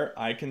here's where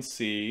I can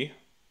see,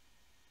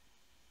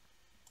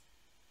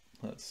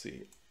 let's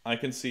see, I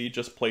can see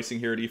just placing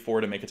here at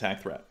e4 to make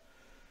attack threat.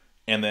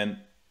 And then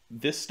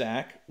this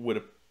stack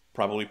would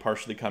probably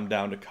partially come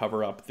down to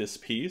cover up this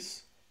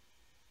piece.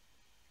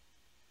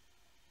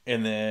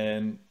 And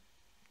then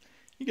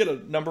you get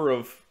a number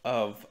of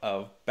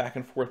back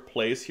and forth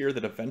plays here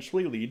that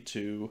eventually lead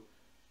to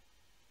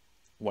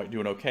white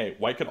doing okay.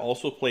 White could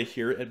also play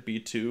here at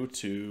b2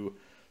 to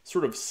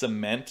sort of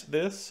cement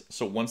this.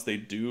 So once they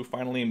do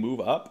finally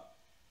move up,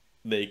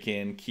 they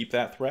can keep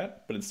that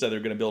threat, but instead they're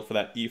going to build for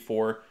that e4,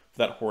 for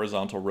that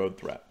horizontal road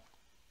threat.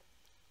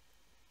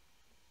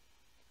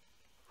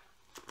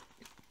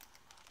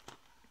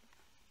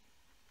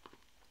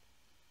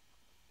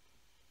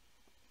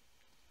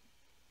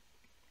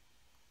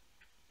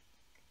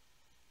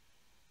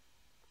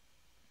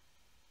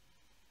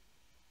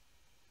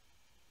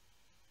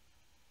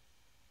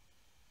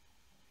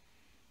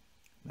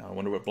 Now I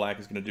wonder what black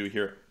is going to do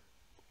here.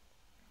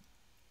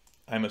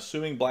 I'm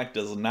assuming black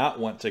does not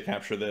want to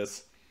capture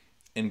this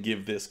and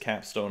give this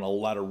capstone a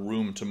lot of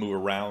room to move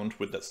around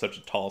with such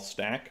a tall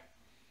stack.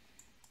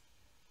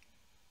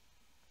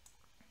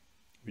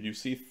 We do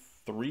see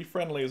 3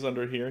 friendlies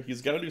under here.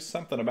 He's got to do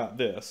something about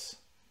this.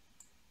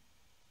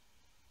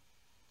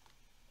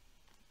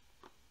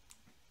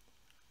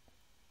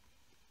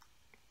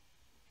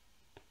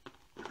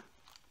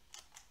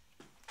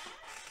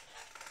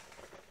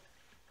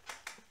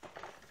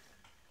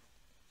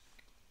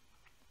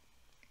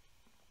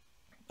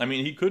 I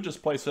mean, he could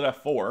just place it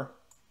f4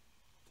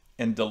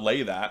 and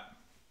delay that.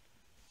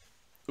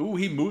 Ooh,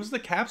 he moves the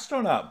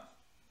capstone up.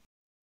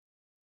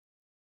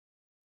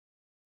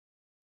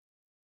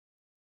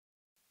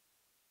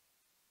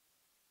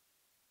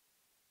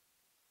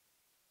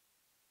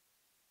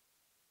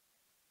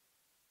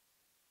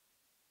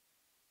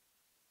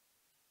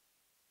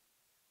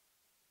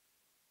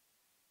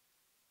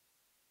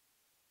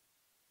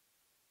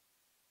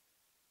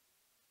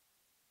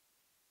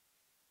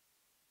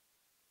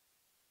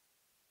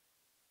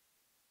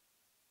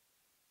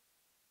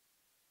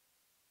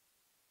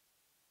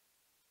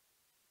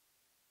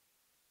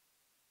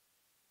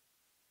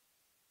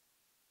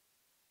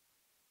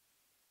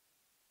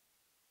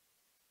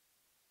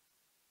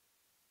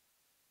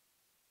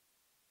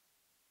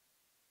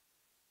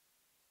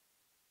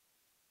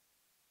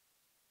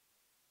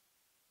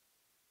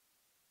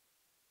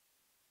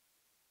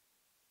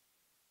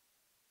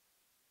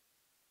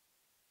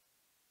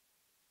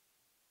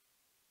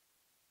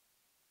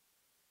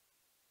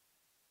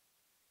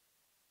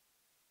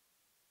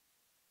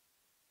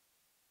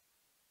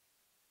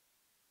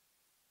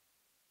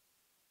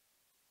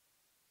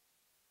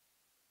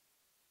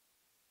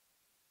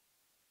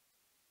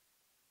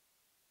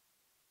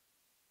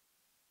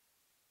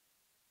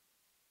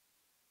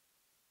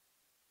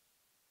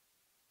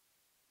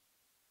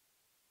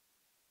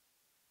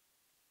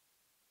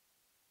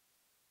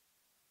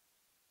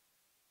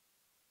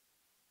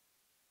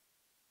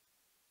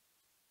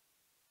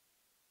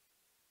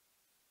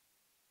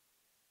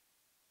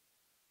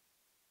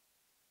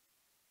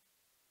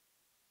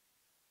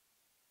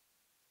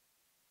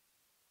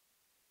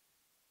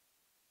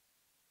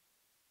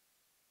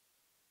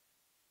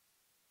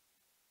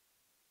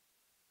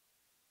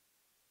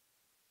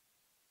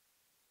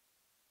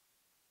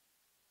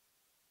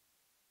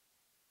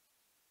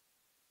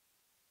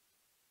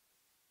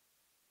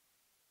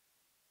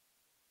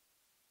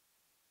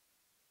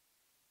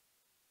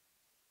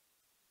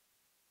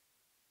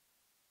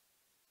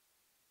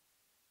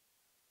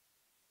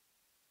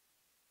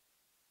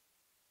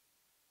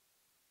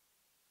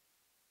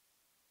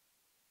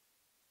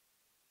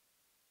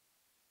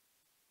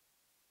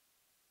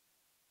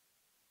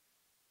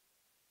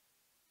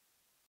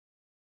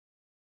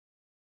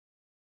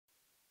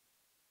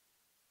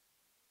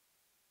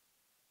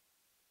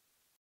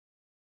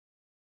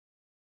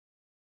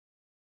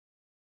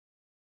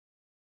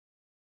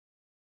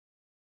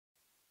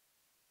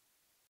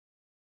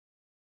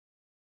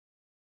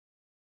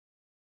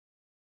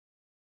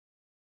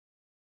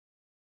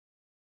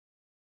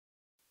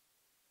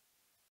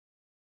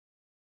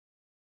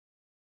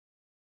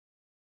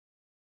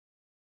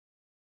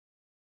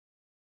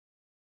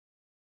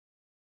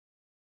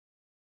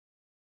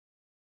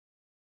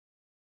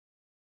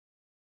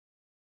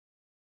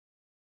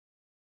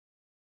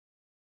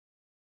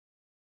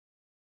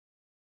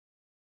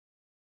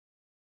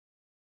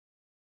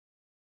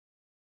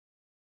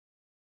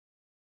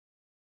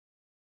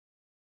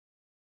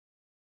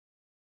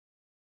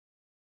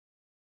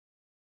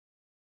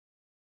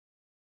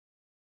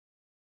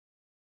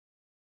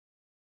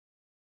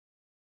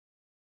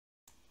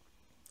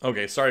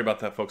 Okay, sorry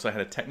about that, folks. I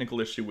had a technical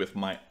issue with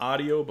my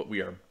audio, but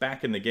we are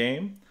back in the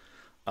game.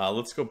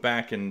 Let's go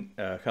back in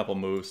a couple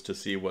moves to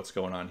see what's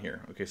going on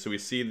here. Okay, so we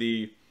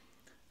see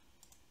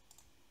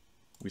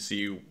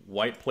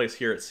white place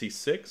here at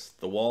c6,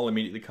 the wall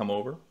immediately come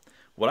over.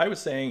 What I was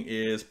saying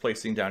is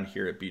placing down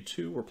here at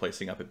b2 or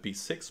placing up at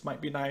b6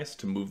 might be nice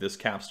to move this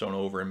capstone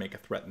over and make a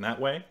threat in that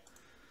way.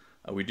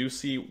 We do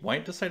see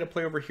white decide to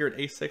play over here at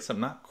a6. I'm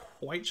not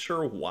quite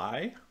sure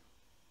why.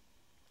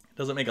 It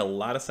doesn't make a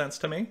lot of sense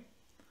to me.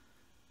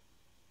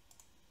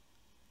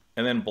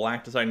 And then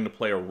black deciding to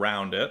play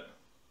around it.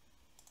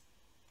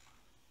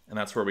 And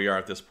that's where we are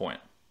at this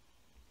point.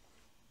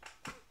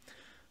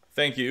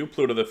 Thank you,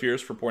 Pluto the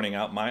Fierce, for pointing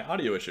out my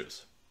audio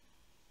issues.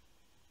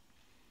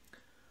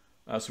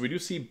 So we do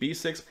see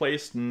b6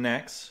 placed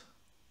next,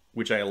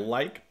 which I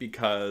like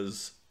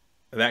because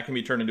that can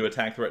be turned into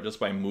attack threat just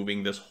by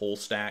moving this whole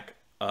stack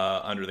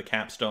under the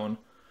capstone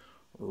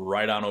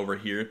right on over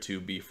here to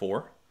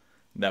b4.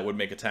 That would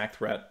make attack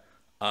threat.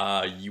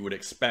 You would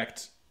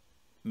expect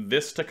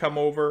this to come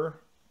over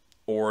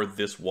or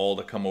this wall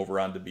to come over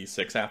onto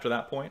b6 after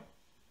that point.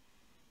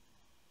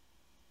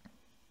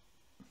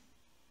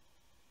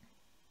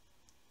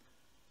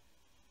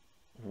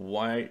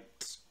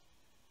 White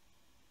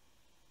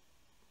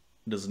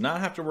does not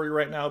have to worry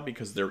right now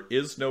because there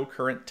is no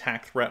current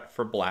attack threat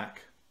for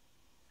black.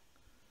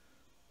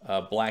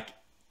 Black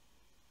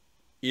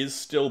is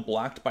still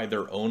blocked by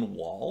their own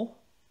wall,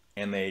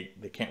 and they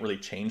can't really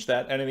change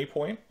that at any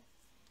point.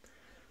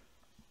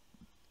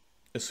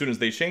 As soon as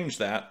they change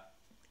that,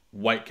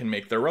 white can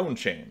make their own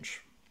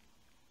change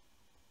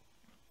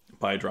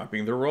by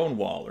dropping their own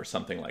wall or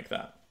something like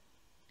that.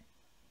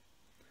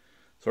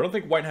 So I don't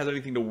think white has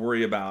anything to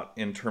worry about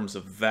in terms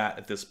of that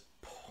at this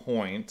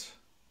point.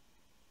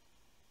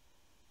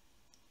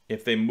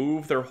 If they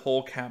move their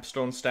whole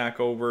capstone stack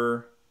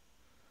over,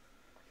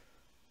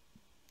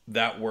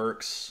 that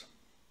works.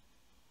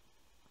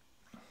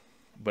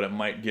 But it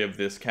might give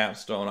this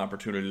capstone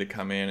opportunity to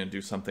come in and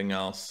do something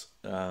else.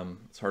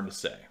 It's hard to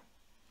say.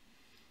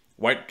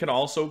 White can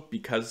also,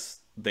 because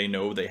they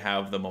know they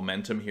have the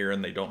momentum here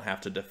and they don't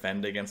have to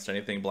defend against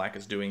anything black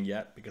is doing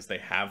yet, because they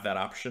have that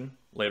option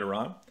later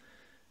on,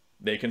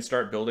 they can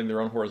start building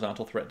their own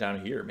horizontal threat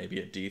down here, maybe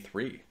at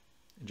d3,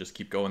 and just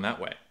keep going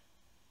that way.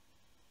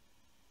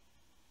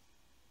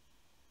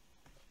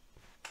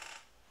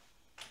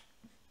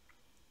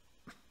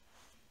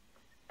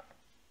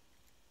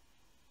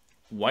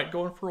 White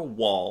going for a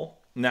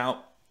wall.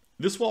 Now,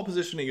 this wall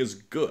positioning is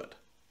good.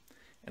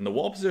 And the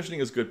wall positioning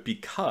is good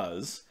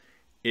because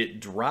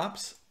it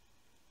drops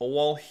a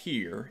wall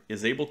here,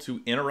 is able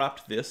to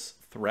interrupt this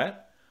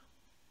threat,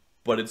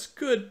 but it's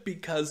good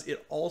because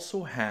it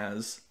also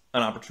has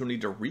an opportunity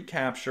to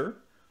recapture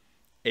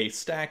a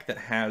stack that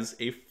has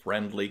a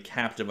friendly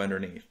captive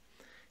underneath.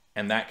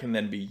 And that can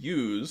then be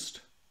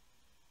used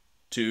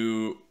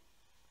to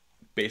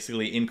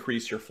basically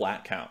increase your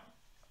flat count.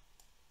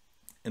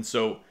 And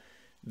so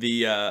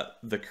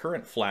the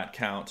current flat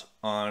count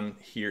on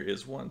here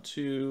is 1,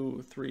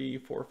 2, 3,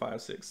 4,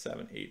 5, 6,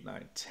 7, 8,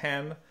 9,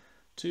 10.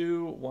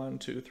 2, 1,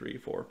 2, 3,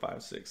 4,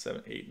 5, 6,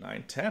 7, 8,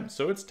 9, 10.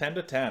 So it's 10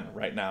 to 10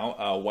 right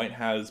now. White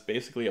has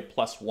basically a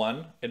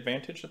 +1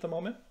 advantage at the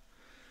moment.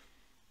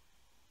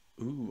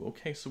 Ooh,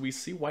 okay, so we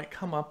see white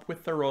come up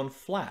with their own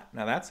flat.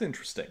 Now that's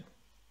interesting.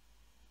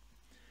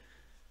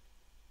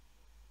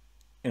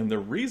 And the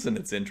reason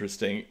it's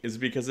interesting is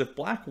because if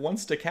black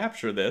wants to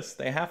capture this,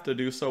 they have to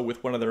do so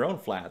with one of their own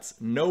flats,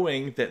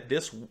 knowing that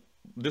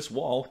this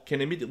wall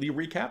can immediately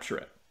recapture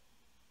it.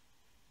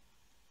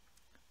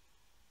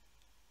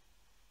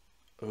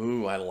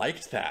 Ooh, I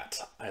liked that.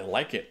 I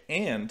like it.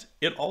 And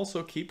it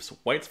also keeps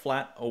white's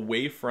flat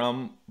away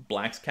from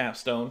black's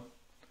capstone.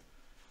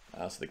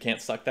 So they can't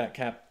suck that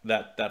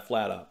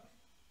flat up.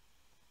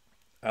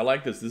 I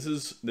like this.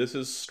 This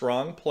is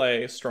strong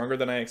play, stronger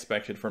than I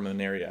expected from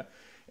Ineria.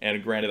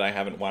 And granted, I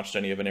haven't watched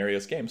any of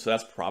Ineria's games, so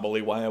that's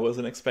probably why I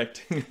wasn't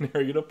expecting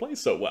Ineria to play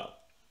so well.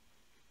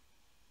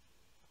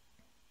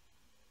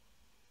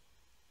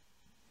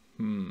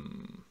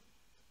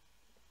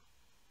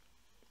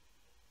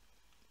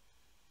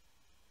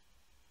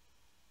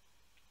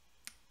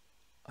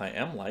 I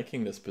am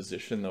liking this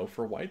position, though,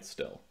 for white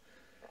still.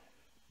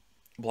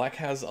 Black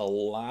has a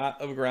lot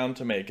of ground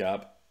to make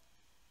up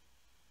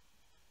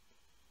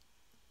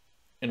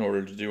in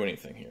order to do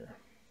anything here.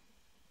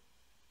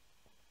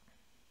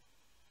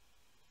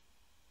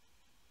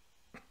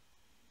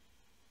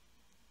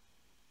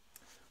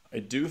 I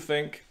do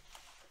think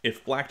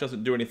if black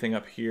doesn't do anything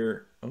up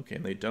here, okay,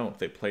 and they don't,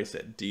 they place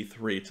at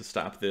d3 to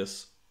stop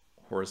this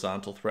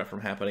horizontal threat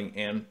from happening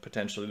and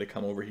potentially to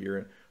come over here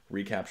and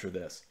recapture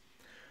this.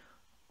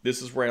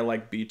 This is where I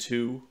like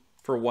b2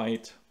 for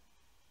white.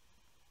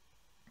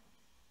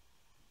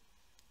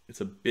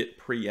 It's a bit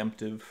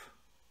preemptive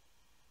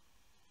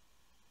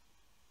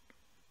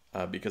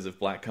because if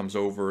black comes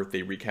over,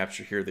 they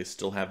recapture here, they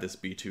still have this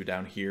b2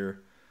 down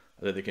here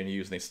that they can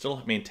use, and they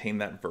still maintain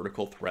that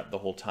vertical threat the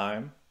whole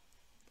time.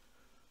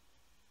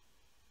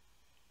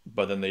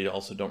 But then they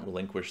also don't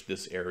relinquish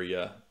this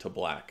area to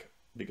black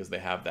because they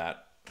have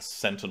that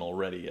sentinel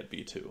ready at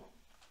b2.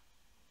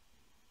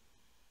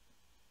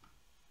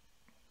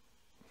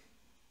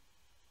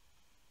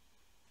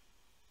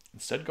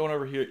 Instead, going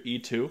over here at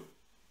e2.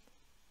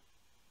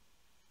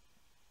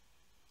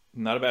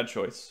 Not a bad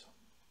choice.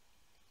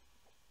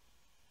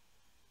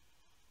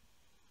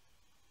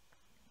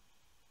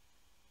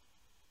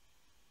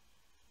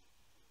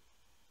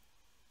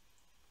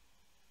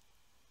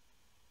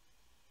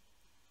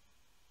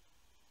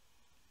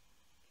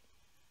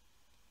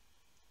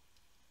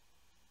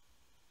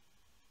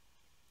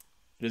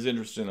 It is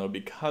interesting, though,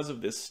 because of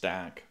this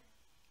stack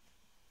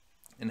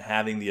and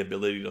having the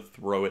ability to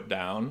throw it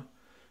down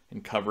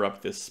and cover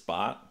up this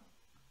spot,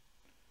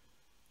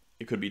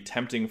 it could be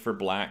tempting for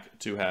black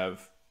to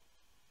have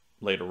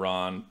later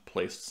on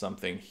placed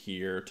something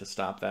here to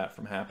stop that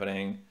from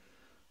happening.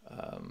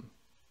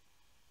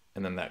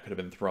 And then that could have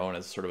been thrown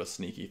as sort of a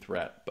sneaky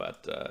threat,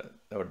 but that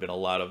would have been a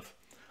lot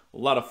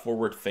of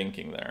forward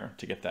thinking there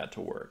to get that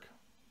to work.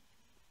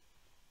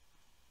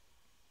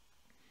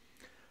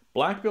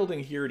 Black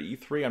building here at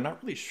e3, I'm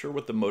not really sure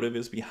what the motive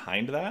is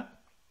behind that.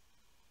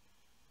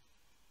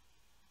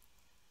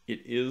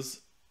 It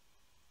is...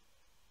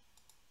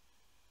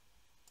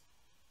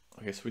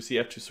 Okay, so we see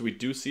f2. So we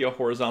do see a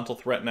horizontal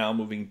threat now.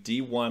 Moving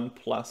d1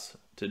 plus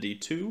to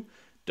d2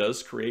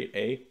 does create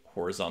a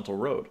horizontal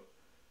road.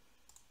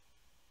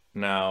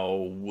 Now,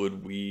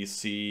 would we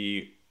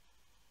see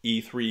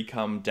e3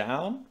 come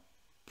down?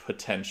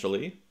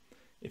 Potentially.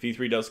 If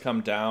e3 does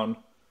come down,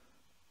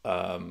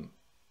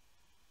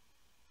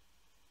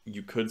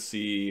 you could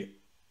see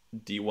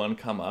d1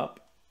 come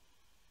up,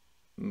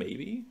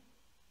 maybe.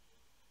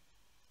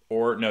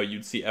 Or no,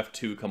 you'd see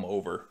f2 come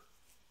over.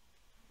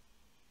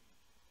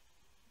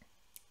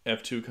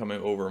 f2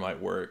 coming over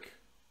might work.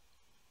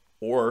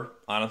 Or,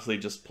 honestly,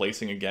 just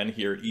placing again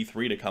here at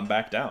e3 to come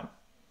back down.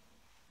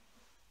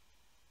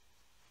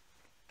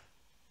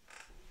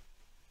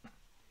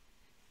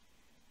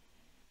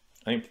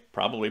 I think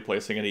probably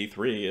placing at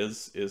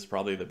e3 is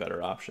probably the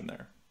better option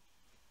there.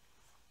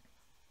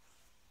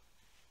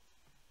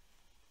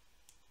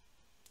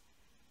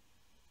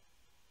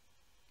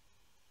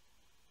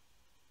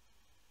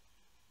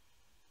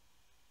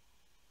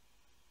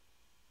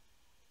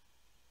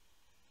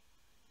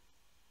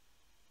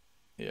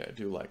 Yeah, I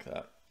do like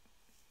that.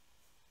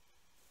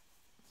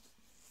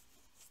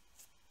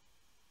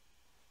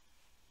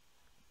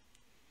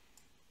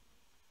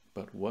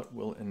 But what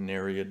will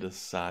Ineria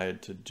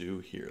decide to do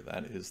here?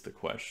 That is the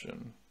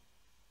question.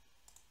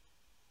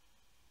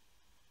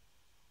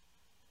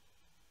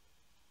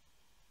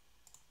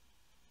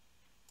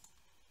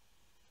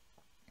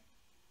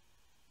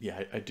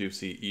 Yeah, I do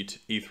see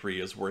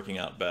E3 is working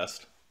out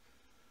best.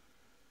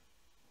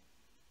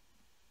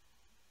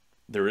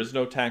 There is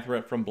no attack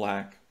threat from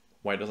black.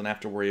 White doesn't have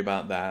to worry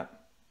about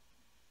that.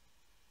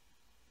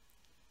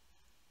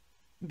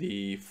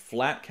 The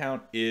flat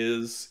count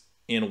is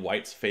in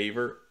white's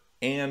favor,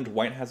 and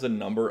white has a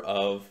number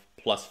of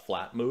plus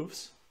flat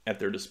moves at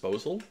their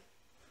disposal.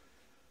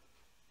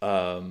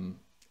 And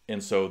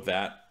so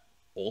that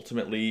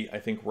ultimately, I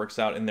think, works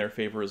out in their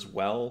favor as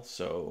well.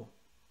 So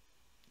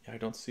yeah, I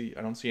don't see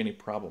any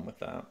problem with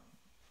that.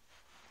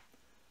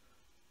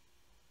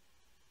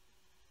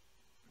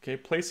 Okay,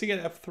 placing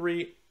at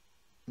f3,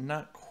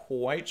 not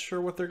quite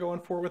sure what they're going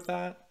for with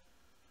that.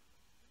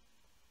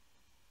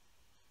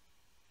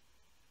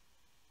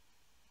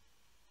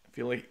 I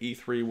feel like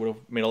e3 would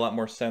have made a lot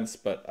more sense,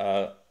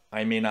 but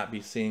I may not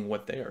be seeing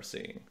what they are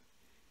seeing.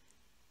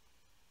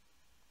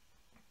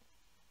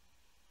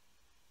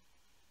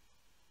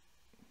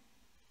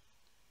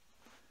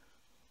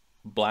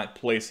 Black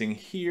placing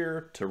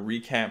here to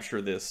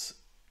recapture this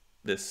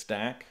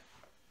stack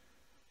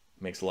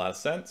makes a lot of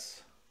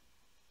sense.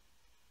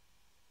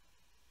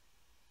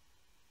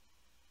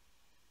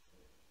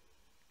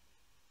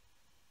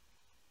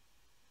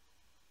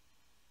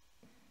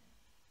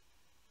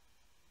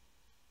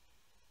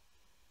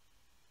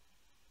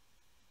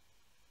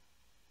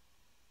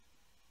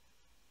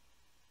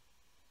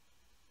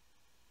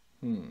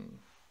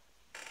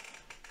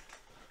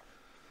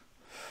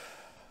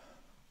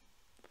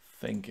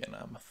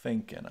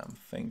 I'm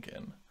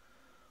thinking.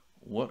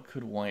 What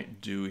could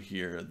white do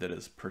here that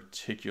is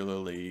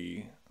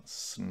particularly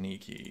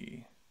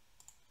sneaky?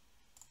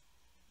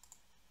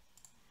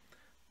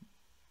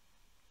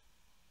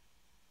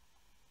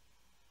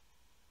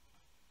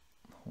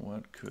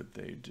 What could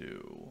they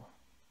do?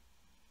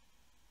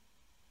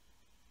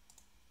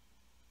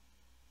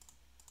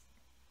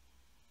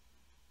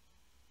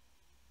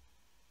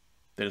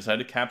 They decide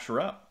to capture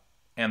up,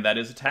 and that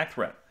is attack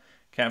threat.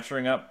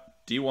 Capturing up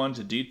d1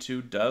 to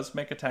d2 does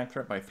make attack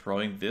threat by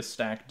throwing this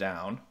stack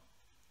down.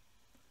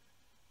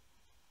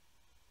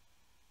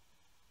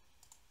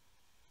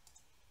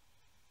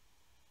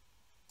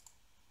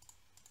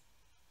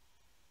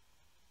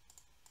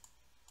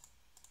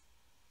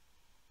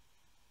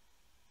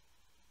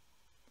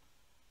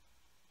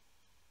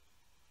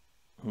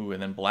 Ooh,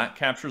 and then black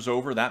captures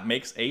over. That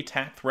makes a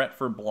attack threat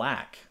for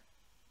black.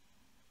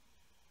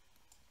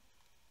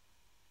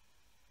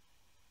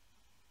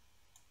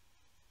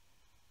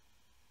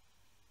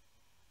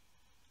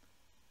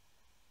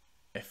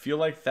 feel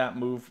like that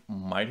move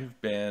might have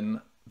been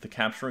the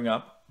capturing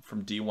up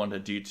from d1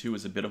 to d2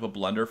 is a bit of a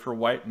blunder for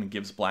white and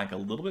gives black a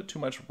little bit too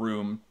much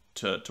room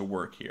to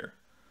work here.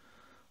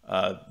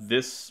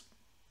 This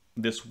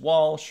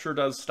wall sure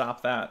does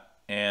stop that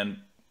and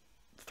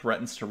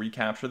threatens to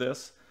recapture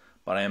this,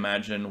 but I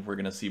imagine we're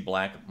going to see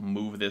black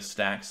move this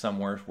stack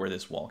somewhere where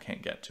this wall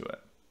can't get to it.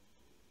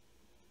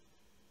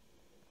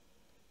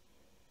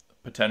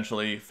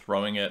 Potentially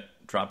throwing it,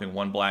 dropping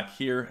one black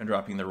here, and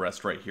dropping the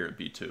rest right here at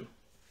b2.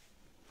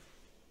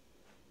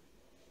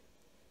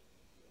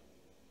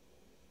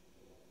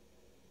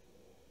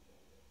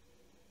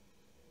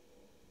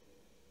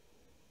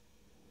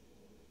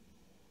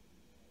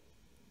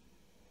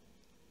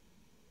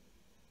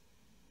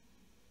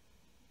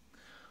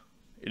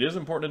 It is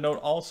important to note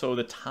also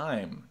the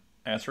time.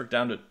 Asceric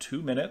down to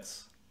 2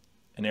 minutes,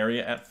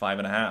 Ineria at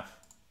 5.5.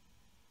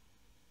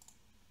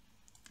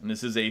 And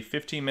this is a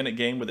 15-minute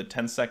game with a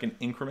 10-second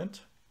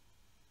increment.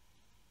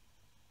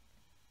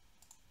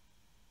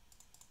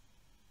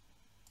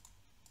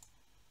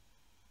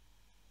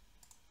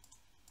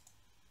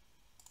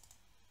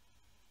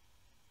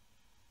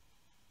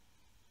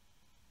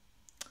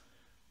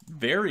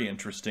 Very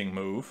interesting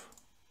move.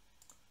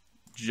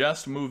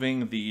 Just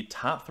moving the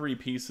top 3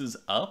 pieces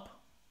up.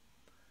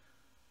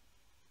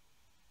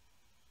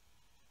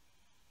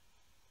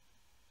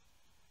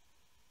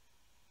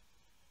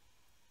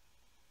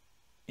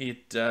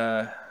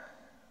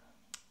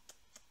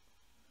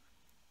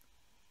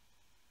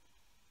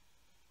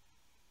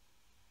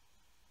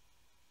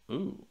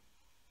 Ooh.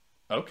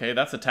 Okay,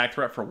 that's a attack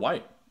threat for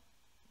white.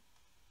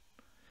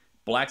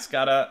 Black's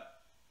got a...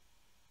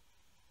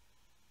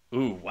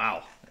 Ooh,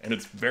 wow. And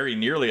it's very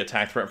nearly a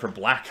attack threat for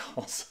black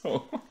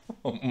also.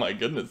 Oh my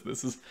goodness,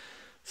 this is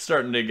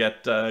starting to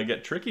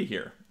get tricky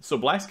here. So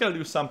black's got to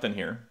do something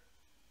here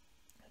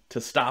to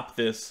stop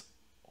this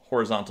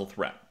horizontal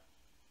threat.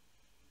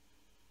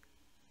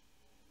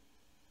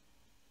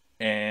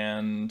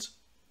 And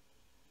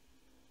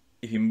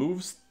if he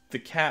moves the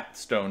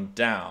capstone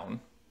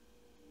down,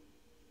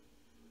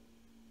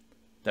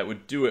 that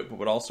would do it, but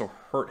would also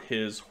hurt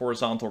his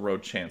horizontal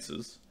road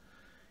chances.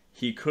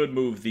 He could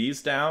move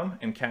these down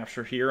and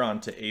capture here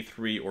onto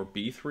a3 or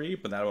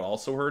b3, but that would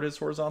also hurt his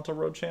horizontal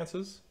road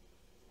chances.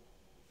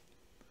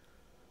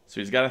 So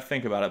he's got to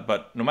think about it,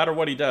 but no matter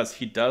what he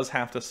does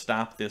have to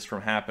stop this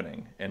from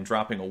happening, and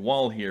dropping a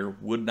wall here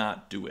would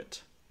not do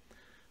it,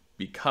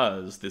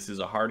 because this is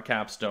a hard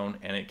capstone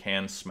and it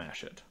can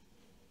smash it.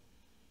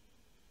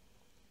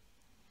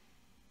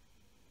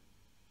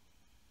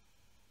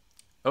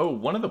 Oh,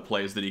 one of the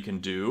plays that he can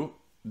do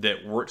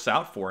that works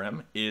out for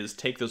him is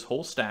take this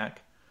whole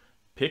stack,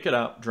 pick it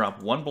up,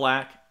 drop one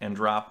black, and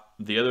drop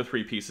the other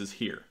 3 pieces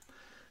here.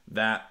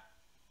 That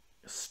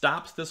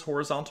stops this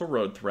horizontal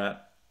road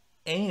threat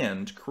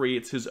and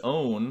creates his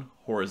own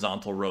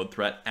horizontal road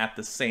threat at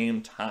the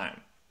same time.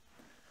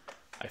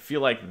 I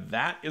feel like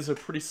that is a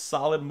pretty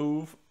solid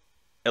move,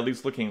 at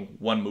least looking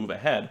one move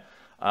ahead.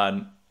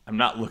 I'm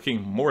not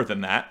looking more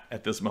than that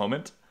at this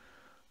moment.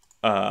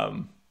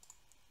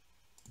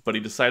 But he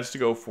decides to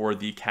go for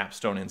the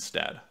capstone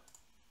instead.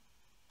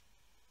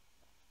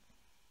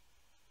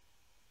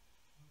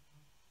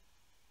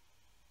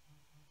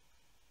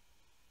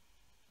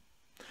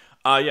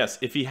 Yes,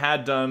 if he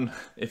had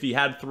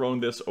thrown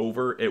this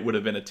over, it would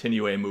have been a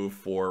Tinue move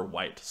for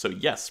white. So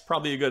yes,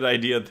 probably a good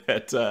idea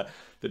that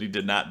that he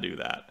did not do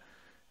that.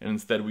 And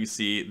instead we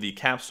see the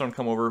capstone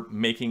come over,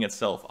 making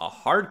itself a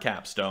hard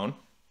capstone.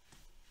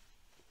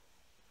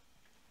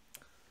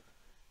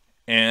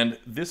 And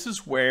this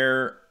is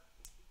where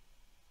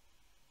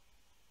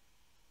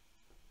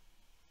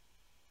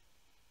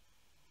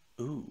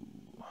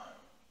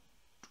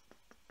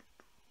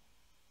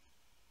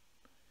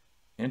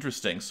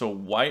interesting. So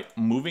white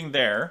moving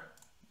there,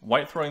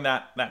 white throwing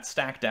that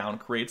stack down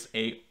creates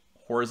a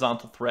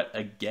horizontal threat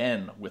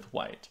again with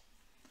white.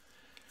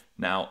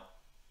 Now,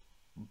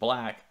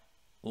 black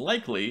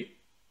likely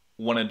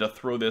wanted to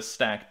throw this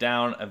stack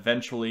down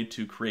eventually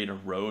to create a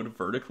road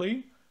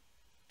vertically,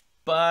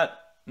 but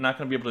not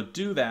going to be able to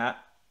do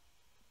that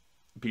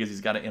because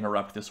he's got to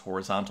interrupt this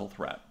horizontal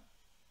threat.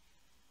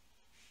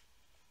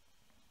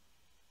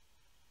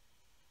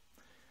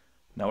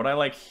 Now what I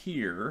like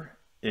here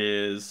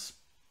is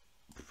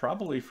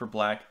probably for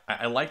black,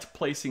 I liked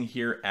placing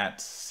here at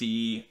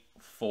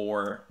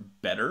c4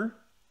 better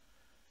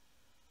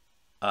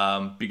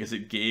because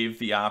it gave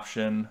the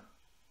option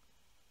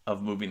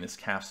of moving this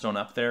capstone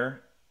up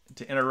there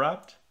to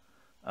interrupt.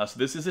 So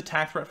this is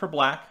attack threat for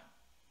black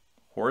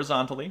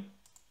horizontally.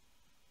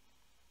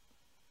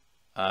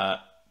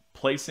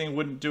 Placing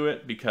wouldn't do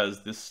it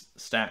because this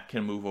stack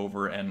can move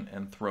over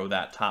and throw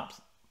that top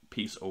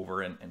piece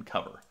over and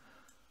cover.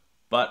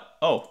 But,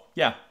 oh,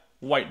 yeah,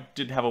 white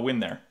did have a win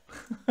there.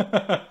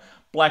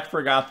 Black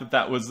forgot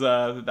that was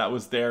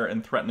there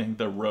and threatening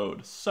the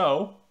road.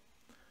 So,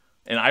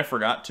 and I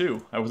forgot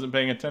too. I wasn't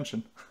paying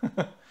attention.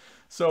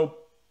 So,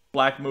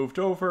 black moved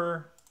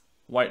over.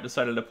 White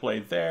decided to play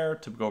there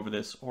to go over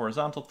this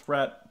horizontal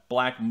threat.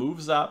 Black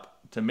moves up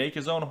to make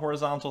his own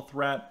horizontal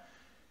threat.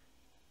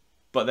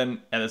 but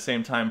then at the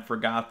same time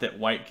forgot that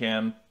white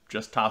can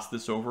just toss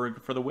this over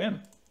for the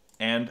win.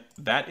 And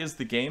that is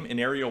the game.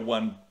 Ineria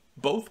won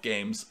both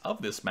games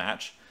of this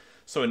match.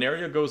 So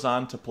Ineria goes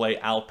on to play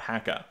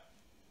Alpaca.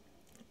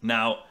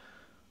 Now,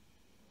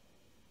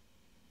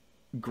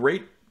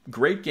 great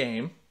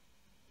game.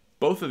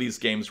 Both of these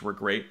games were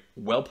great.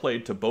 Well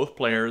played to both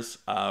players.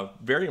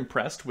 Very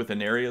impressed with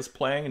Ineria's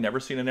playing. Never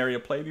seen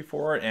Ineria play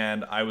before,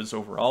 and I was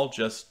overall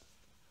just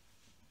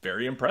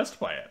very impressed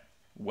by it.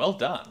 Well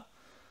done.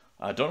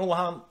 Don't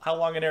know how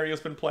long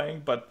Ineria's been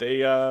playing, but they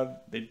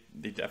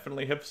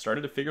definitely have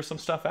started to figure some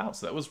stuff out.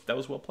 So that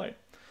was well played.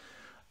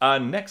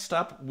 Next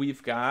up,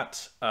 we've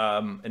got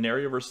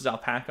Ineria versus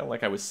Alpaca,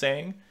 like I was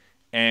saying,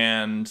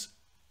 and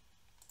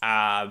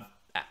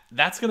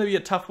that's going to be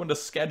a tough one to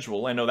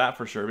schedule. I know that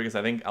for sure because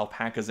I think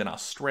Alpaca's in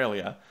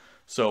Australia.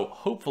 So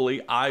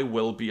hopefully I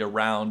will be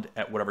around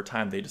at whatever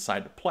time they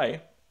decide to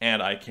play,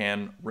 and I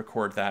can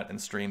record that and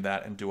stream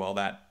that and do all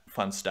that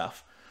fun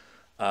stuff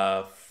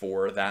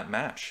for that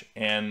match.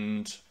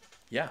 And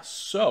yeah,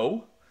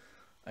 so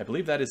I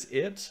believe that is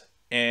it.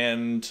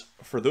 And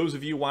for those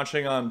of you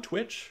watching on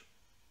Twitch,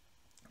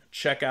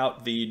 check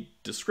out the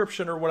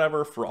description or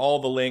whatever for all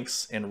the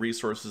links and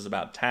resources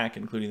about TAK,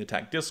 including the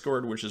TAK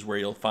Discord, which is where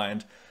you'll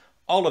find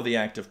all of the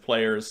active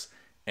players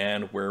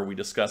and where we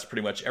discuss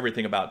pretty much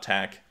everything about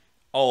TAK.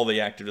 All the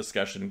active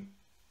discussion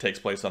takes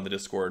place on the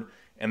Discord.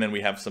 And then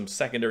we have some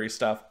secondary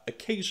stuff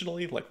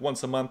occasionally, like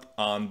once a month,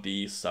 on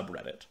the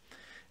subreddit.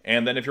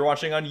 And then if you're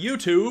watching on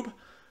YouTube,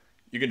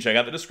 you can check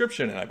out the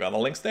description, and I've got the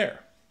links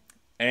there.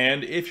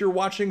 And if you're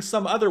watching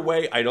some other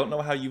way, I don't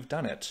know how you've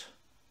done it,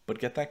 but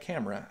get that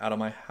camera out of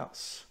my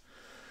house.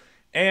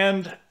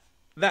 And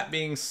that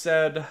being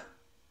said,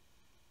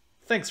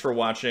 thanks for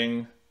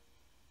watching,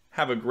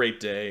 have a great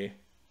day,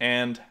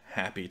 and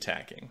happy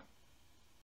tacking.